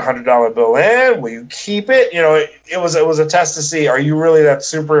turn the $100 bill in? Will you keep it? It was a test to see are you really that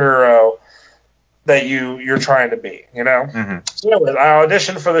superhero that you're trying to be. So anyways, I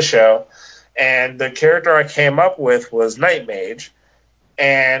auditioned for the show, and the character I came up with was Night Mage.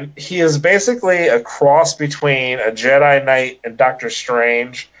 And he is basically a cross between a Jedi Knight and Doctor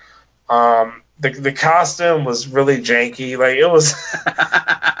Strange. The costume was really janky. Like it was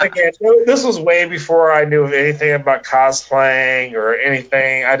again, this was way before I knew anything about cosplaying or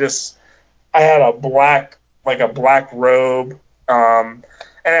anything. I had a black robe. And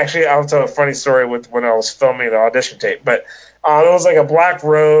actually, I'll tell a funny story with when I was filming the audition tape. But it was like a black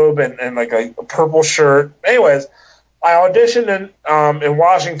robe and like a purple shirt. Anyways, I auditioned in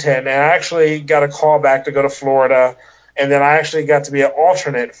Washington, and I actually got a call back to go to Florida, and then I actually got to be an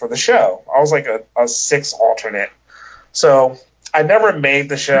alternate for the show. I was like a 6 alternate. So I never made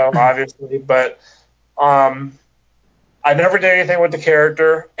the show, obviously, but I never did anything with the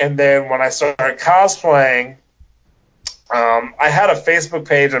character. And then when I started cosplaying, I had a Facebook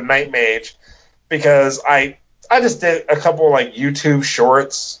page of Night Mage because I just did a couple like YouTube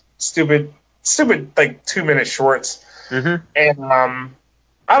shorts, stupid like 2-minute shorts. And I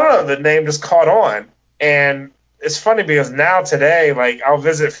don't know, the name just caught on. And it's funny because now today, like I'll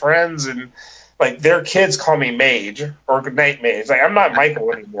visit friends and like their kids call me Mage or Night Mage. Like I'm not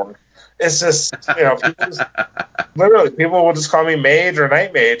Michael anymore. It's just people will just call me Mage or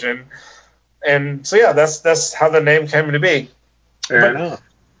Night Mage, and so yeah, that's how the name came to be. Fair enough.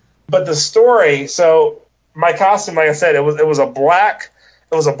 But the story, so my costume, like I said, it was a black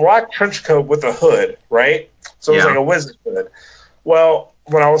trench coat with a hood, right? So it was like a wizard hood. Well,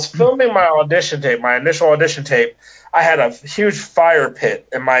 when I was filming my initial audition tape, I had a huge fire pit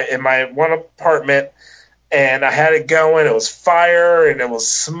in my one apartment, and I had it going. It was fire and it was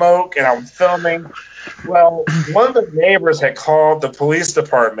smoke, and I'm filming. Well, one of the neighbors had called the police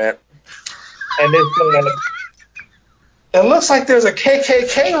department, and they said, it looks like there's a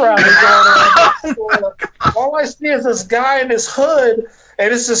KKK rally going on. All I see is this guy in his hood,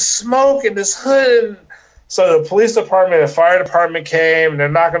 and it's just smoke and this hood. And so the police department and fire department came, and they're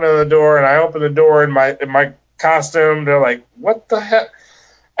knocking on the door, and I open the door in my costume. They're like, "What the heck?"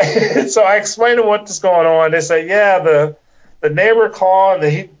 So I explained to them what's going on. They said, "Yeah, the neighbor called,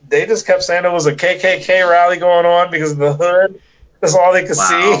 and they just kept saying it was a KKK rally going on because of the hood. That's all they could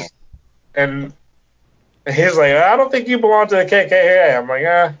see." And he's like, "I don't think you belong to the KKK." I'm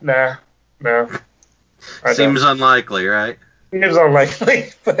like, nah, no. Seems unlikely, right? Seems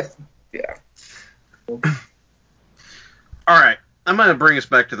unlikely, but yeah. All right, I'm going to bring us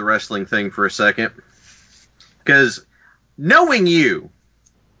back to the wrestling thing for a second. Because knowing you,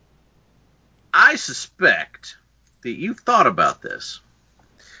 I suspect that you've thought about this.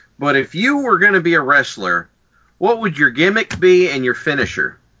 But if you were going to be a wrestler, what would your gimmick be and your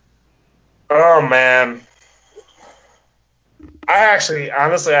finisher? Oh, man. Honestly,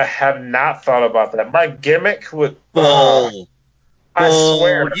 I have not thought about that. My gimmick would... Bull. I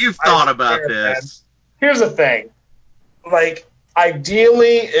swear. You've thought about this. Man. Here's the thing. Like,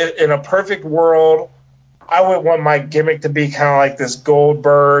 ideally, in a perfect world, I would want my gimmick to be kind of like this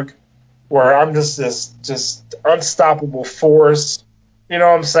Goldberg, where I'm just this unstoppable force. You know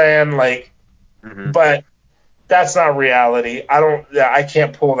what I'm saying? Like, but that's not reality. I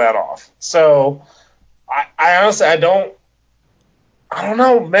can't pull that off. So, I honestly, I don't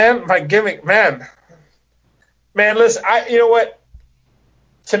know, man. My gimmick, man. Listen, you know what?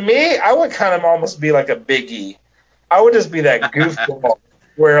 To me, I would kind of almost be like a Big E. I would just be that goofball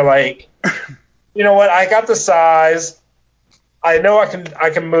where, like, you know what? I got the size. I know I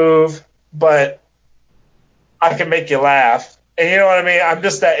can move, but I can make you laugh. And you know what I mean? I'm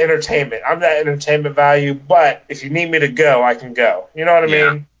just that entertainment. I'm that entertainment value. But if you need me to go, I can go. You know what I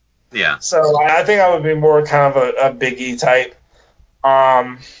mean? Yeah. So I think I would be more kind of a Big E type.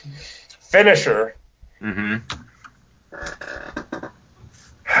 Finisher. Mm-hmm.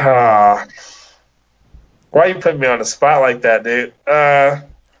 Why you putting me on the spot like that, dude?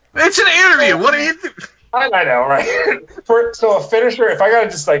 It's an interview. What do you think? I know, right? So a finisher, if I gotta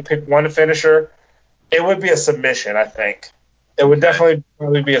just like pick one finisher, it would be a submission, I think. It would definitely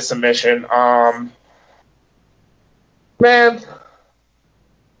probably be a submission. Man, I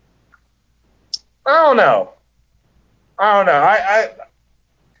don't know. I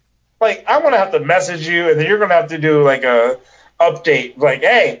want to have to message you, and then you're gonna have to do like a update, like,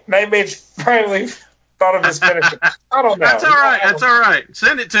 hey, Nightmage finally thought of his finisher. I don't know. That's all right. That's all right.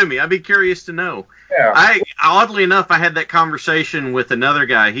 Send it to me. I'd be curious to know. Yeah. Oddly enough, I had that conversation with another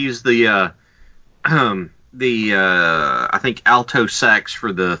guy. He's the I think alto sax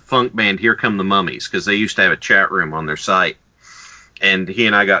for the funk band Here Come the Mummies, because they used to have a chat room on their site. And he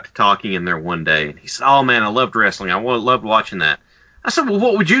and I got to talking in there one day, and he said, "Oh man, I loved wrestling. I loved watching that." I said, "Well,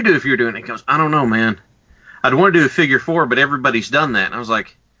 what would you do if you were doing it?" He goes, "I don't know, man. I'd want to do a figure four, but everybody's done that." And I was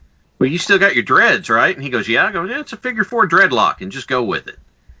like, "Well, you still got your dreads, right?" And he goes, "Yeah." I go, "Yeah, it's a figure four dreadlock, and just go with it."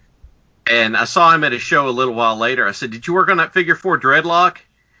 And I saw him at a show a little while later. I said, "Did you work on that figure four dreadlock?"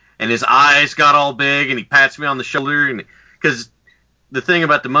 And his eyes got all big, and he pats me on the shoulder, and because the thing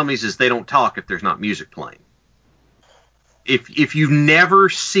about the Mummies is they don't talk if there's not music playing. If you've never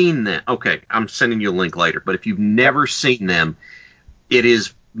seen them, okay, I'm sending you a link later, but if you've never seen them, it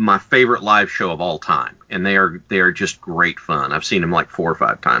is my favorite live show of all time, and they are just great fun. I've seen them like 4 or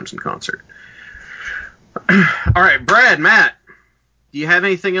 5 times in concert. All right, Brad, Matt, do you have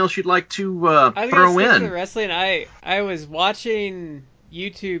anything else you'd like to throw in? The wrestling, I was watching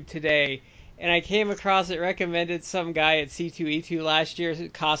YouTube today, and I came across it recommended some guy at C2E2 last year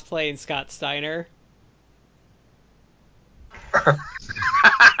cosplaying Scott Steiner.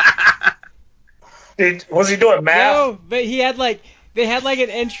 Was he doing math? No, but he had they had like an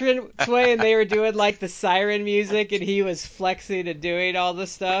entranceway, and they were doing like the siren music, and he was flexing and doing all the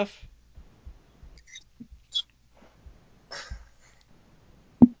stuff.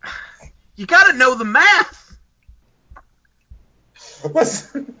 You got to know the math.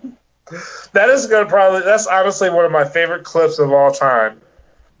 That's honestly one of my favorite clips of all time.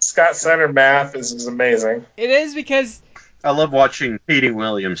 Scott Steiner math is amazing. It is, because I love watching Pete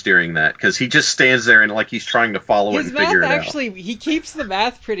Williams during that, because he just stands there and like he's trying to follow it and figure it out. He keeps the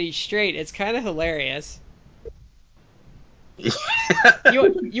math pretty straight. It's kind of hilarious. You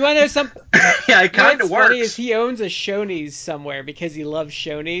want to know something? Yeah, it kind of works. Funny is he owns a Shoney's somewhere because he loves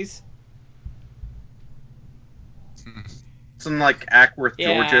Shoney's. It's in like Ackworth,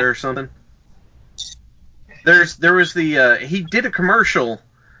 Georgia or something. There was he did a commercial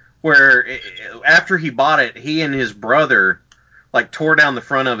where after he bought it, he and his brother like tore down the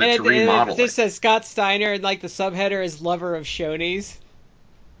front of it to remodel it. This says Scott Steiner, and like the subheader is lover of Shoney's.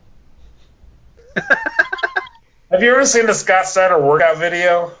 Have you ever seen the Scott Steiner workout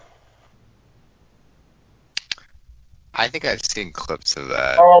video? I think I've seen clips of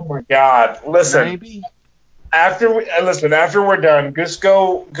that. Oh my God! Listen, Maybe. After we're done, just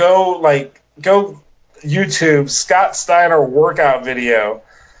go YouTube Scott Steiner workout video.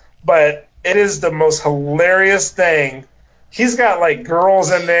 But it is the most hilarious thing. He's got like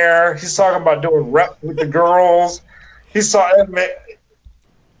girls in there. He's talking about doing rep with the girls. It's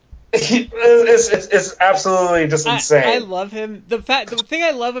absolutely just insane. I love him. The thing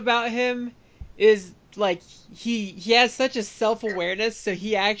I love about him is like he has such a self-awareness, so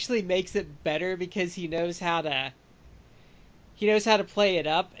he actually makes it better because he knows how to play it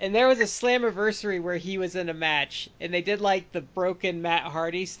up. And there was a Slammiversary where he was in a match, and they did like the broken Matt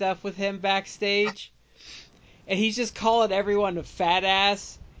Hardy stuff with him backstage, and he's just calling everyone a fat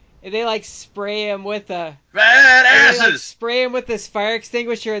ass. And they like spray him with fat asses. They, like, spray him with this fire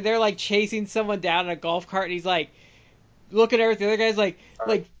extinguisher, and they're like chasing someone down in a golf cart, and he's like looking at the other guy's like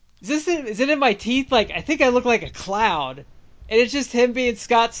is it in my teeth? Like, I think I look like a cloud. And it's just him being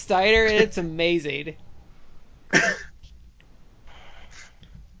Scott Steiner, and it's amazing.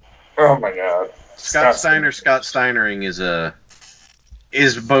 Oh my God. Scott Steinering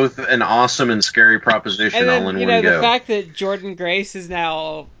is both an awesome and scary proposition, and then, all in one go. The fact that Jordan Grace is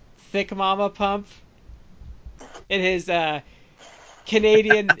now Thick Mama Pump and his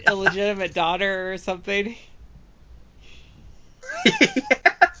Canadian illegitimate daughter or something.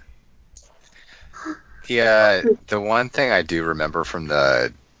 The one thing I do remember from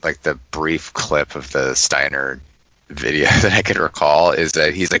the brief clip of the Steiner video that I can recall is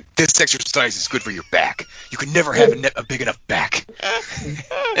that he's like, "This exercise is good for your back. You can never have a big enough back." It's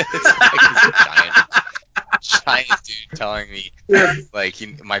like this giant dude telling me like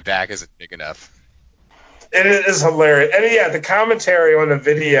my back isn't big enough. It is hilarious. And yeah, the commentary on the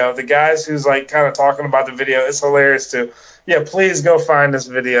video, the guys who's like kind of talking about the video, it's hilarious too. Yeah, please go find this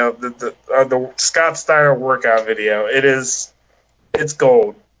video, the Scott Steiner workout video. It's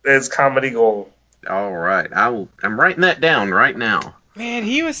gold. It's comedy gold. All right, I'm writing that down right now. Man,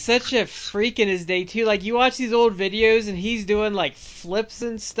 he was such a freak in his day too. Like you watch these old videos and he's doing like flips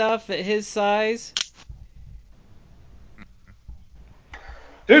and stuff at his size.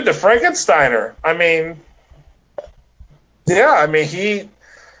 Dude, the Frankensteiner. I mean, yeah, I mean he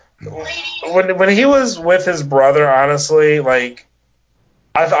when he was with his brother, honestly, like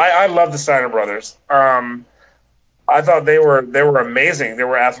I love the Steiner brothers. I thought they were amazing.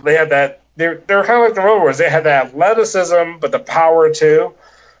 They had that. They're kind of like the Road Warriors. They had the athleticism, but the power too.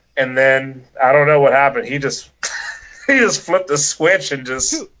 And then I don't know what happened. He just flipped the switch and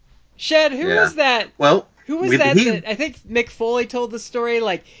just. Who was that? Well, who was that? I think Mick Foley told the story.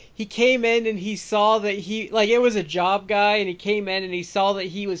 Like he came in and he saw that it was a job guy, and he came in and he saw that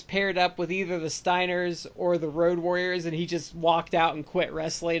he was paired up with either the Steiners or the Road Warriors, and he just walked out and quit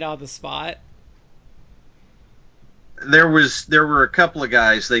wrestling on the spot. There were a couple of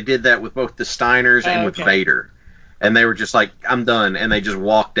guys. They did that with both the Steiners and with Vader, and they were just like, "I'm done," and they just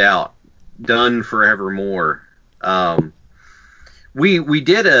walked out, done forevermore. We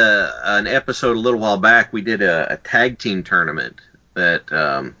did an episode a little while back. We did a tag team tournament that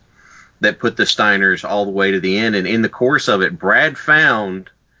put the Steiners all the way to the end, and in the course of it, Brad found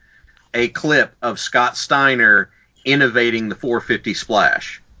a clip of Scott Steiner innovating the 450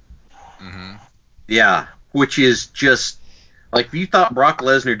 splash. Mm-hmm. Yeah. Which is just, like, if you thought Brock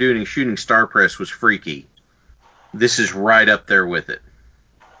Lesnar doing shooting star press was freaky, this is right up there with it.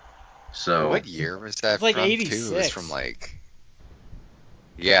 So what year was that from? Like 86. Too? It was from like,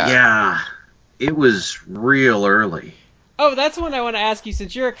 yeah. Yeah, it was real early. Oh, that's one I want to ask you,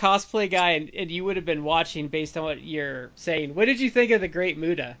 since you're a cosplay guy and you would have been watching based on what you're saying. What did you think of the Great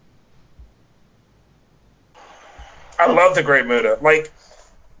Muta? I love the Great Muta. Like,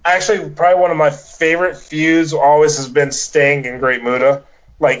 actually, probably one of my favorite feuds always has been Sting and Great Muta.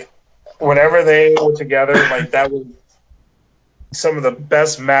 Like, whenever they were together, like, that was some of the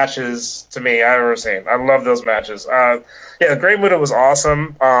best matches to me I've ever seen. I love those matches. Yeah, Great Muta was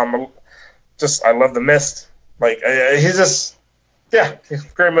awesome. I love the Mist. Like, he's just, yeah,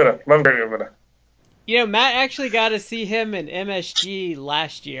 Great Muta. Love Great Muta. You know, Matt actually got to see him in MSG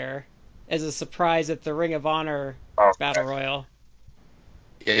last year as a surprise at the Ring of Honor Battle Royal.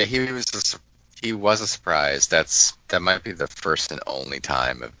 Yeah, he was a surprise. That might be the first and only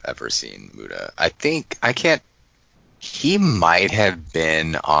time I've ever seen Muta. He might have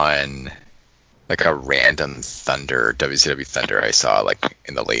been on like a random WCW Thunder I saw like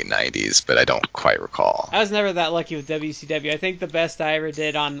in the late 90s, but I don't quite recall. I was never that lucky with WCW. I think the best I ever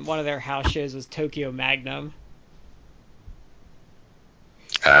did on one of their house shows was Tokyo Magnum.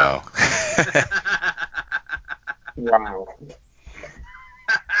 Oh. Wow.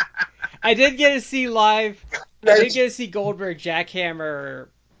 I did get to see live. I did get to see Goldberg, Jackhammer,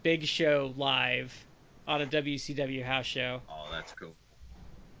 Big Show live on a WCW house show. Oh, that's cool.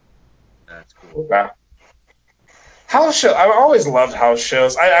 That's cool. Wow. House show. I've always loved house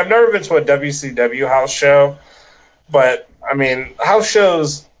shows. I've never been to a WCW house show, but I mean, house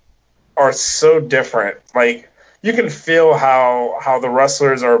shows are so different. Like, you can feel how the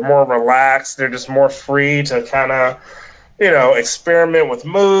wrestlers are more relaxed. They're just more free to kind of, experiment with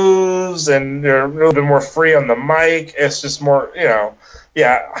moves, and they're a little bit more free on the mic. It's just more,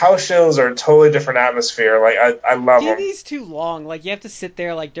 yeah, house shows are a totally different atmosphere. Like, I love them. TV's too long. Like, you have to sit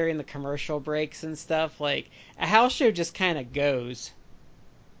there, like, during the commercial breaks and stuff. Like, a house show just kind of goes.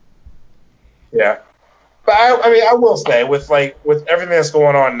 Yeah. But, I will say, with everything that's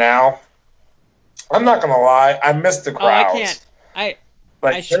going on now, I'm not going to lie, I miss the crowds. Oh, I can't.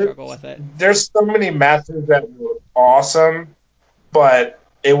 I struggle with it. There's so many matches that were awesome, but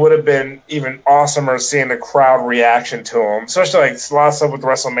it would have been even awesomer seeing the crowd reaction to them. Especially like a lot of stuff with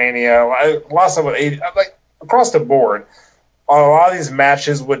WrestleMania, a lot of stuff with AEW, like across the board. A lot of these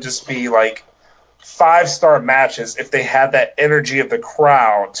matches would just be like 5-star matches if they had that energy of the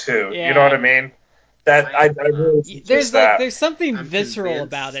crowd too. Yeah. You know what I mean? That I really there's something visceral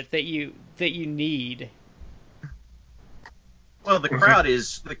about it that you need. Well, the crowd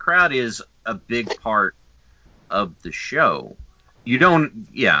is a big part of the show. You don't,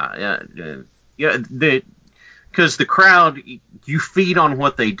 because the crowd, you feed on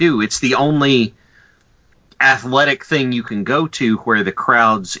what they do. It's the only athletic thing you can go to where the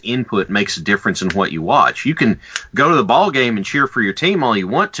crowd's input makes a difference in what you watch. You can go to the ball game and cheer for your team all you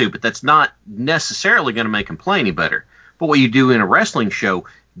want to, but that's not necessarily going to make them play any better. But what you do in a wrestling show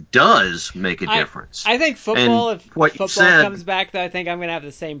does make a difference. I think football, and if what football said, comes back, though, I think I'm going to have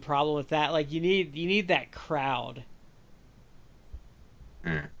the same problem with that. Like, you need that crowd.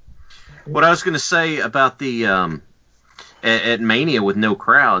 What I was going to say about the at Mania with no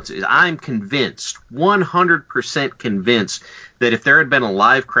crowds is I'm convinced, 100% convinced, that if there had been a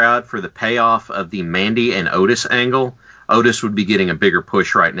live crowd for the payoff of the Mandy and Otis angle, Otis would be getting a bigger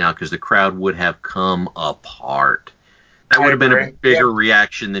push right now because the crowd would have come apart. That would have been a bigger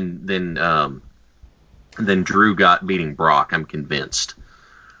reaction than Drew got beating Brock. I'm convinced.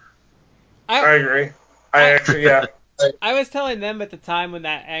 I agree. I actually, yeah. I was telling them at the time when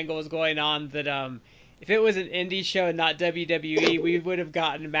that angle was going on that if it was an indie show and not WWE, we would have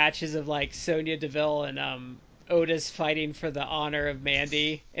gotten matches of like Sonya Deville and Otis fighting for the honor of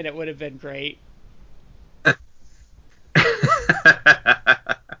Mandy, and it would have been great.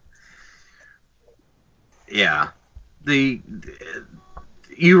 Yeah.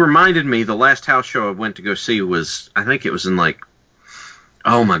 You reminded me, the last house show I went to go see was, I think it was in like,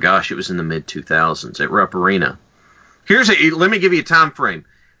 oh my gosh, it was in the mid-2000s at Rupp Arena. Let me give you a time frame.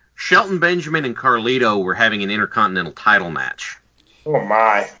 Shelton Benjamin and Carlito were having an Intercontinental title match. Oh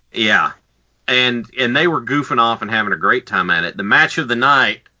my. Yeah. And they were goofing off and having a great time at it. The match of the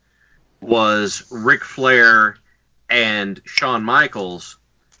night was Ric Flair and Shawn Michaels,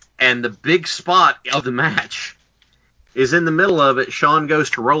 and the big spot of the match is in the middle of it. Shawn goes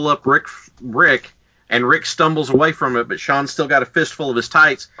to roll up Rick, and Rick stumbles away from it, but Shawn's still got a fistful of his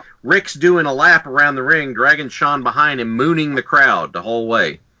tights. Rick's doing a lap around the ring, dragging Shawn behind him, mooning the crowd the whole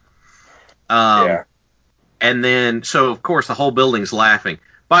way. Yeah. And then, so of course the whole building's laughing.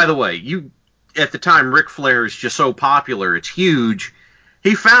 By the way, at the time, Ric Flair is just so popular, it's huge.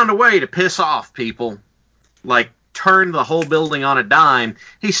 He found a way to piss off people, like turn the whole building on a dime.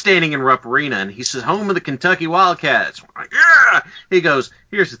 He's standing in Rupp Arena, and he says, home of the Kentucky Wildcats. We're like, yeah! He goes,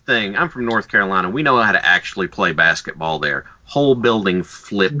 here's the thing, I'm from North Carolina. We know how to actually play basketball there. Whole building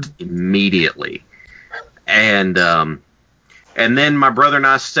flipped immediately. And then my brother and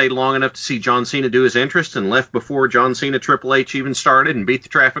I stayed long enough to see John Cena do his entrance and left before John Cena Triple H even started and beat the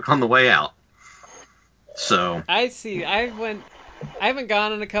traffic on the way out. So I see. I haven't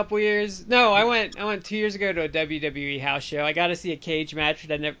gone in a couple years. No, I went 2 years ago to a WWE house show. I got to see a cage match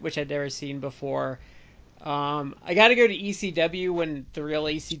which I'd never seen before. I got to go to ECW when the real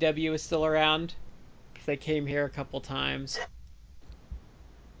ECW was still around, because they came here a couple times.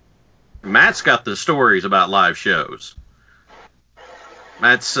 Matt's got the stories about live shows.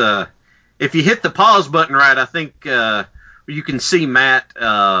 Matt's if you hit the pause button right, I think you can see Matt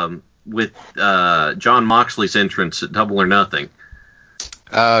with John Moxley's entrance at Double or Nothing.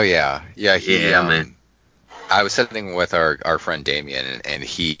 Oh yeah, man. I was sitting with our friend Damien, and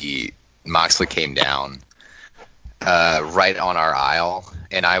Moxley came down right on our aisle,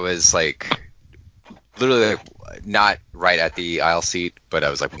 and I was like literally not right at the aisle seat, but I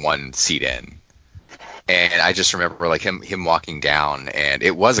was like one seat in, and I just remember like him walking down, and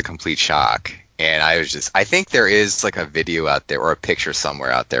it was a complete shock. And I think there is like a video out there or a picture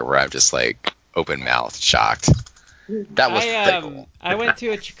somewhere out there where I'm just like open mouthed shocked. That was pretty cool. I went to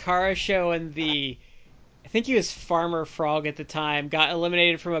a Chikara show, and I think he was Farmer Frog at the time, got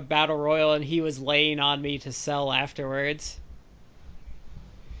eliminated from a battle royal, and he was laying on me to sell afterwards.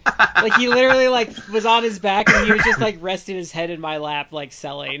 Like, he literally like was on his back, and he was just like resting his head in my lap, like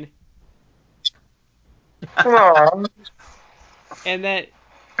selling. Aww. And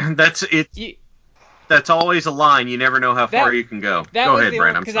that's it. That's always a line. You never know how far you can go. Go ahead,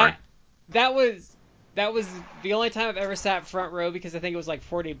 Brent. I'm sorry. That was the only time I've ever sat front row, because I think it was like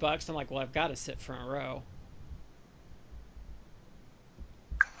 $40. I'm like, well, I've got to sit front row.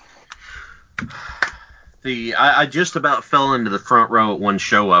 I just about fell into the front row at one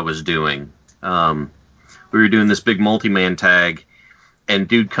show I was doing. We were doing this big multi-man tag, and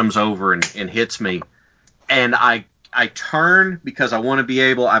dude comes over and hits me, and I turn because I want to be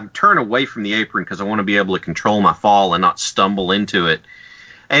able. I turn away from the apron because I want to be able to control my fall and not stumble into it.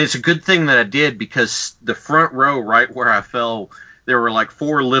 And it's a good thing that I did, because the front row, right where I fell, there were like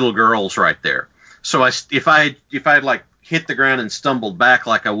 4 little girls right there. So if I had like hit the ground and stumbled back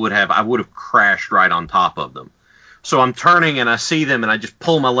like I would have crashed right on top of them. So I'm turning and I see them, and I just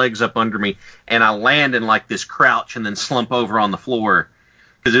pull my legs up under me, and I land in like this crouch and then slump over on the floor,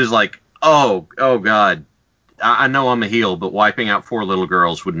 because it was like, oh God. I know I'm a heel, but wiping out 4 little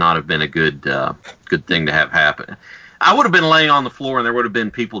girls would not have been a good thing to have happen. I would have been laying on the floor, and there would have been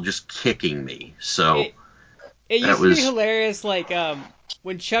people just kicking me. So It That used to be was hilarious, like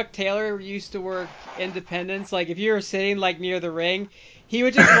when Chuck Taylor used to work Independence, like if you were sitting like near the ring, he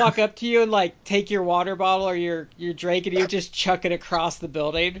would just walk up to you and like take your water bottle or your drink and he would just chuck it across the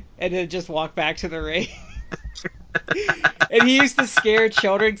building and then just walk back to the ring. And he used to scare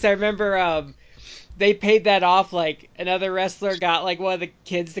children because I remember they paid that off. Like another wrestler got like one of the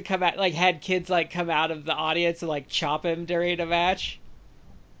kids to come out, like had kids like come out of the audience and like chop him during a match.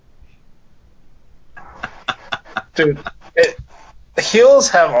 Dude, heels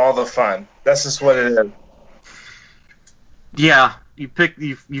have all the fun. That's just what it is. yeah. You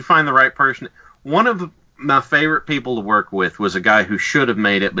find the right person. One of my favorite people to work with was a guy who should have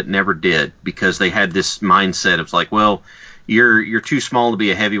made it but never did because they had this mindset of like, well, you're too small to be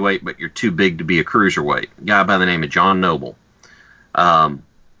a heavyweight, but you're too big to be a cruiserweight. A guy by the name of John Noble. John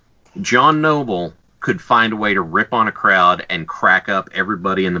Noble could find a way to rip on a crowd and crack up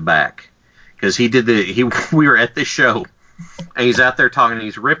everybody in the back because we were at this show and he's out there talking and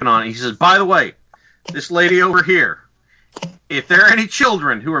he's ripping on it. He says, by the way, this lady over here, if there are any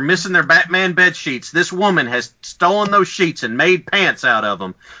children who are missing their Batman bed sheets, this woman has stolen those sheets and made pants out of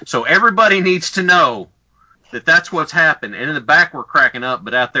them. So everybody needs to know that that's what's happened. And in the back we're cracking up,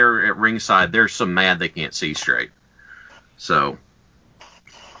 but out there at ringside, they're so mad they can't see straight. So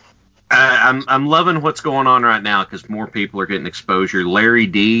I'm loving what's going on right now because more people are getting exposure. Larry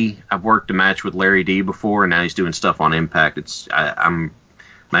D, I've worked a match with Larry D before, and now he's doing stuff on Impact. I'm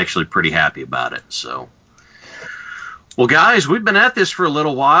actually pretty happy about it. So. Well, guys, we've been at this for a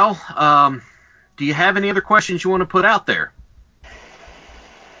little while. Do you have any other questions you want to put out there?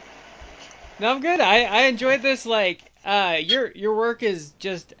 No, I'm good. I enjoyed this. Like, your work is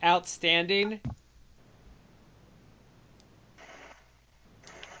just outstanding.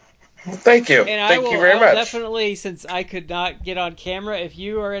 Well, thank you. And Thank you very I will much. definitely, since I could not get on camera, if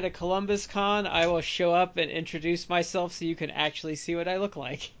you are at a Columbus Con, I will show up and introduce myself so you can actually see what I look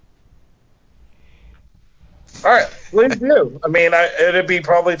like. All right, please do. I mean, it'd be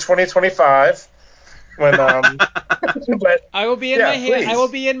probably 2025 when but I will be in yeah, please. I will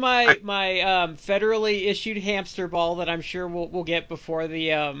be in my federally issued hamster ball that I'm sure we'll get before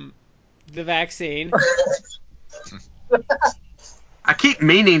the vaccine. I keep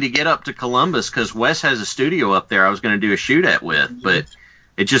meaning to get up to Columbus because Wes has a studio up there I was going to do a shoot at with, but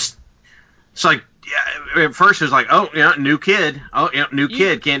it's like, yeah, at first it was like, oh, yeah, new kid. Oh, yeah, new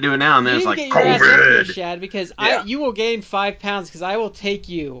kid, can't do it now. And then it's like, get your ass up here, COVID. Shad, because Yeah. you will gain 5 pounds because I will take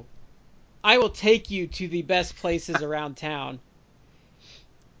you to the best places around town.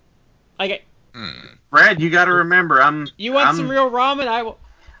 Like, Brad, you got to remember, I'm some real ramen?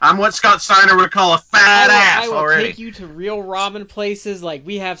 I'm what Scott Steiner would call a fat ass I will already. take you to real ramen places. Like,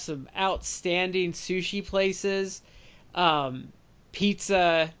 we have some outstanding sushi places,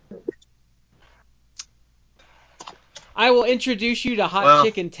 pizza. I will introduce you to Hot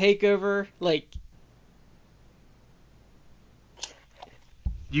Chicken Takeover. Like,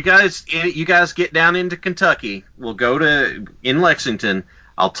 you guys get down into Kentucky. We'll go in Lexington.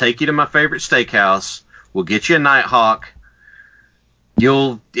 I'll take you to my favorite steakhouse. We'll get you a Nighthawk.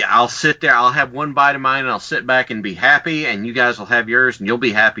 I'll sit there. I'll have one bite of mine, and I'll sit back and be happy. And you guys will have yours, and you'll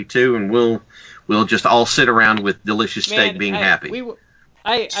be happy too. And we'll just all sit around with delicious steak, being happy.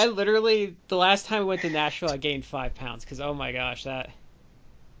 I literally, the last time we went to Nashville, I gained 5 pounds because oh my gosh, that.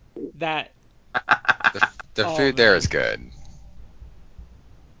 The food there is good.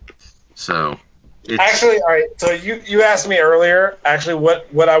 So. Actually, all right. So you asked me earlier, actually,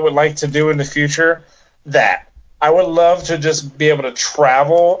 what I would like to do in the future. That I would love to just be able to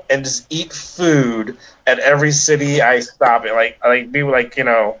travel and just eat food at every city I stop in, like be like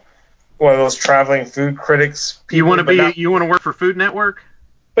one of those traveling food critics. You want to work for Food Network?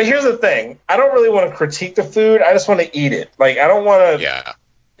 But here's the thing: I don't really want to critique the food. I just want to eat it. Like I don't want to. Yeah.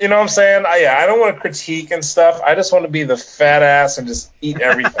 You know what I'm saying? I don't want to critique and stuff. I just want to be the fat ass and just eat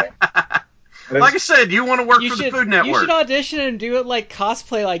everything. Like I said, you want to work for the Food Network. You should audition and do it like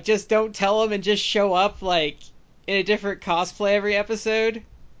cosplay. Like, just don't tell them and just show up like in a different cosplay every episode.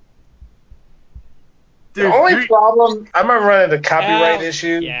 Dude, the only problem, I might run into copyright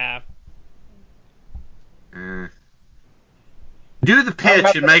issues. Yeah. Do the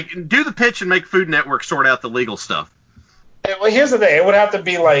pitch and make Food Network sort out the legal stuff. Well, here's the thing: it would have to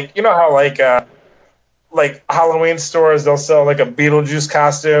be like, you know how like Halloween stores, they'll sell like a Beetlejuice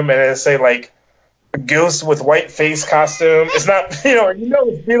costume and it'll say like a ghost with white face costume. It's not, it's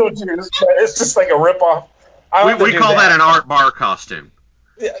Beetlejuice, but it's just like a ripoff. We call that an art bar costume.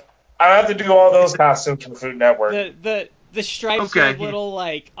 Yeah, I have to do all those costumes for Food Network. The stripes are a little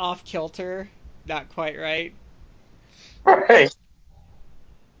like off kilter, not quite right. Right.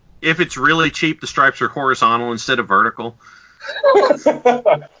 If it's really cheap, the stripes are horizontal instead of vertical.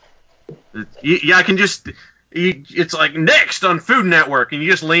 I can just. It's like next on Food Network, and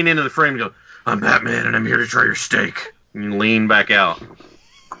you just lean into the frame and go, "I'm Batman, and I'm here to try your steak." And you lean back out.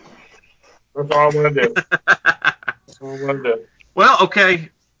 That's all I'm gonna do. That's all I'm gonna do. Well, okay.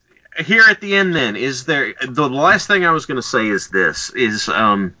 Here at the end, then, is there the last thing I was going to say is this is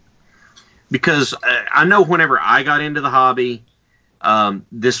because I know whenever I got into the hobby,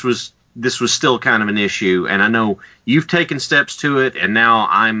 this was still kind of an issue, and I know you've taken steps to it, and now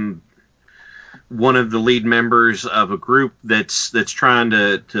I'm one of the lead members of a group that's trying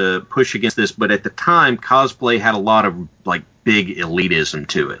to push against this. But at the time, cosplay had a lot of like big elitism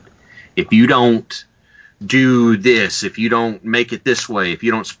to it. If you don't do this, if you don't make it this way, if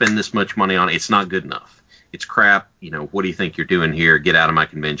you don't spend this much money on it, it's not good enough. It's crap. What do you think you're doing here? Get out of my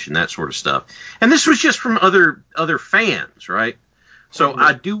convention, that sort of stuff. And this was just from other fans, right? So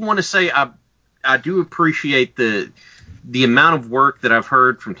I do want to say I do appreciate the amount of work that I've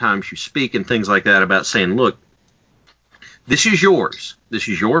heard from times you speak and things like that about saying, look, this is yours. This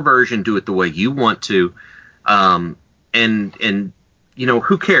is your version. Do it the way you want to. And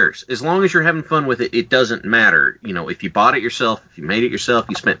who cares? As long as you're having fun with it, it doesn't matter. If you bought it yourself, if you made it yourself,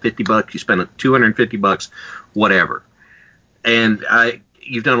 you spent $50, you spent $250, whatever. And I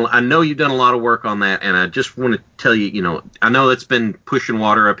know you've done a lot of work on that, and I just want to tell you, I know that's been pushing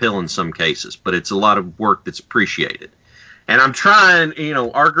water uphill in some cases, but it's a lot of work that's appreciated. And I'm trying,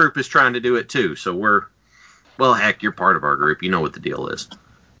 our group is trying to do it too. So heck, you're part of our group. You know what the deal is.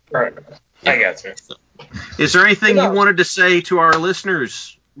 Right. I got you. Is there anything you wanted to say to our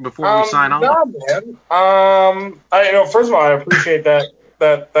listeners before we sign off? No, man. First of all, I appreciate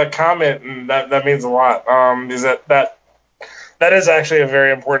that comment, and that means a lot. Is that is actually a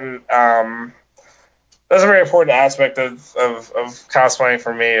very important that's a very important aspect of cosplaying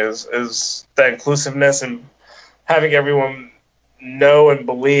for me is that inclusiveness and having everyone know and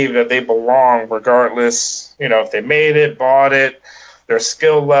believe that they belong, regardless, if they made it, bought it, their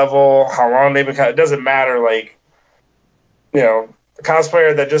skill level, how long they've been. It doesn't matter. Like, the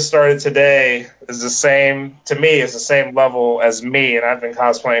cosplayer that just started today is the same to me. Is the same level as me, and I've been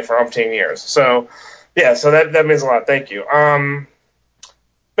cosplaying for umpteen years. So, yeah. So that means a lot. Thank you.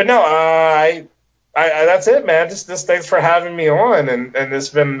 But no, I that's it, man. Just thanks for having me on, and it's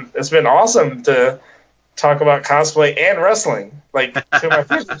been awesome to talk about cosplay and wrestling, like two of my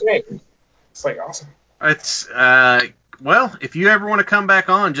favorite things. It's like awesome. It's well, if you ever want to come back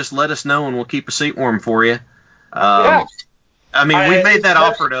on, just let us know and we'll keep a seat warm for you. Yeah. I mean, we made that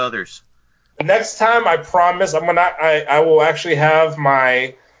offer to others. Next time, I promise, I will actually have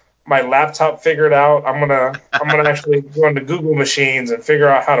my laptop figured out. I'm gonna actually go into Google machines and figure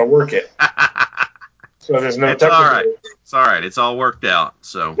out how to work it. So there's no. It's all right. It's all right. It's all worked out.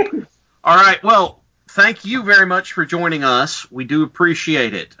 So, all right. Well, thank you very much for joining us. We do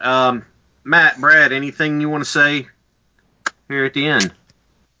appreciate it. Matt, Brad, anything you want to say here at the end?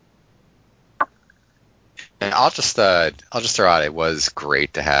 And I'll just throw out, it was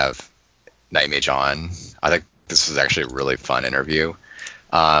great to have Nightmage on. I think this was actually a really fun interview.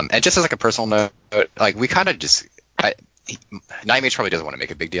 And just as like a personal note, like we kind of just, Nightmage probably doesn't want to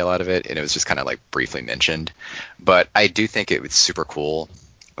make a big deal out of it, and it was just kind of like briefly mentioned. But I do think it was super cool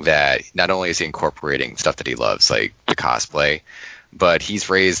that not only is he incorporating stuff that he loves, like the cosplay, but he's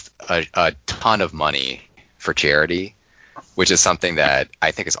raised a ton of money for charity, which is something that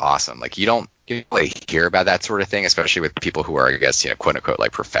I think is awesome. Like you don't really hear about that sort of thing, especially with people who are, I guess, quote unquote,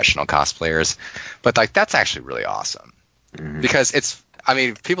 like professional cosplayers. But like that's actually really awesome because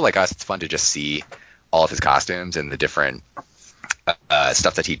people like us, it's fun to just see all of his costumes and the different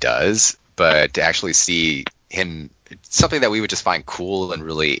stuff that he does, but to actually see him, something that we would just find cool and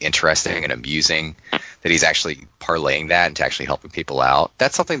really interesting and amusing, that he's actually parlaying that into actually helping people out.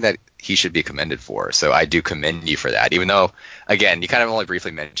 That's something that he should be commended for. So I do commend you for that, even though, again, you kind of only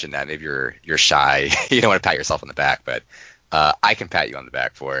briefly mentioned that maybe you're shy. You don't want to pat yourself on the back, but I can pat you on the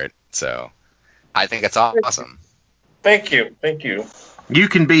back for it. So I think it's awesome. Thank you. Thank you. You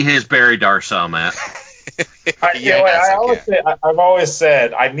can be his Barry Darsow, Matt. I've always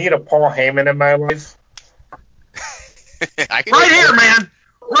said I need a Paul Heyman in my life. Right here, man.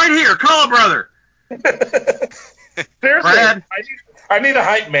 Right here. Call a brother. Seriously, Brad? I need a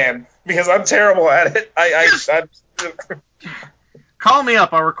hype man because I'm terrible at it. I Call me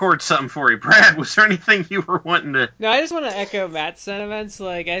up. I'll record something for you. Brad, was there anything you were wanting to... No, I just want to echo Matt's sentiments.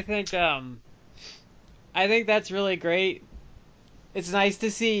 Like, I think that's really great. It's nice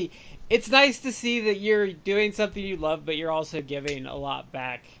to see that you're doing something you love, but you're also giving a lot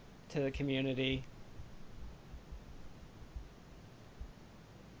back to the community.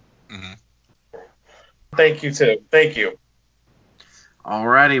 Thank you, too. Thank you.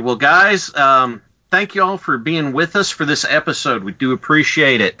 Alrighty, well, guys, thank you all for being with us for this episode. We do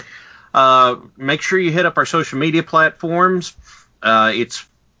appreciate it. Make sure you hit up our social media platforms. It's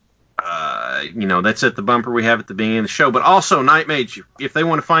that's at the bumper we have at the beginning of the show. But also, Nightmage, if they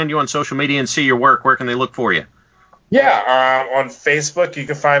want to find you on social media and see your work, where can they look for you? Yeah, on Facebook, you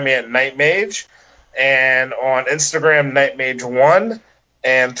can find me at Nightmage, and on Instagram, Nightmage1,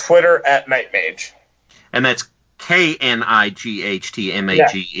 and Twitter at Nightmage. And that's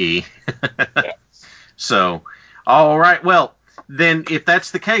KNIGHTMAGE. Yeah. So, all right. Well, then, if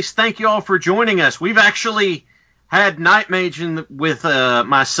that's the case, thank you all for joining us. We've actually had Nightmage with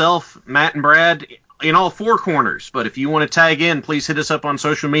myself, Matt, and Brad in all four corners. But if you want to tag in, please hit us up on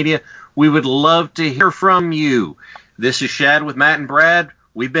social media. We would love to hear from you. This is Shad with Matt and Brad.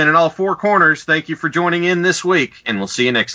 We've been in all four corners. Thank you for joining in this week, and we'll see you next time.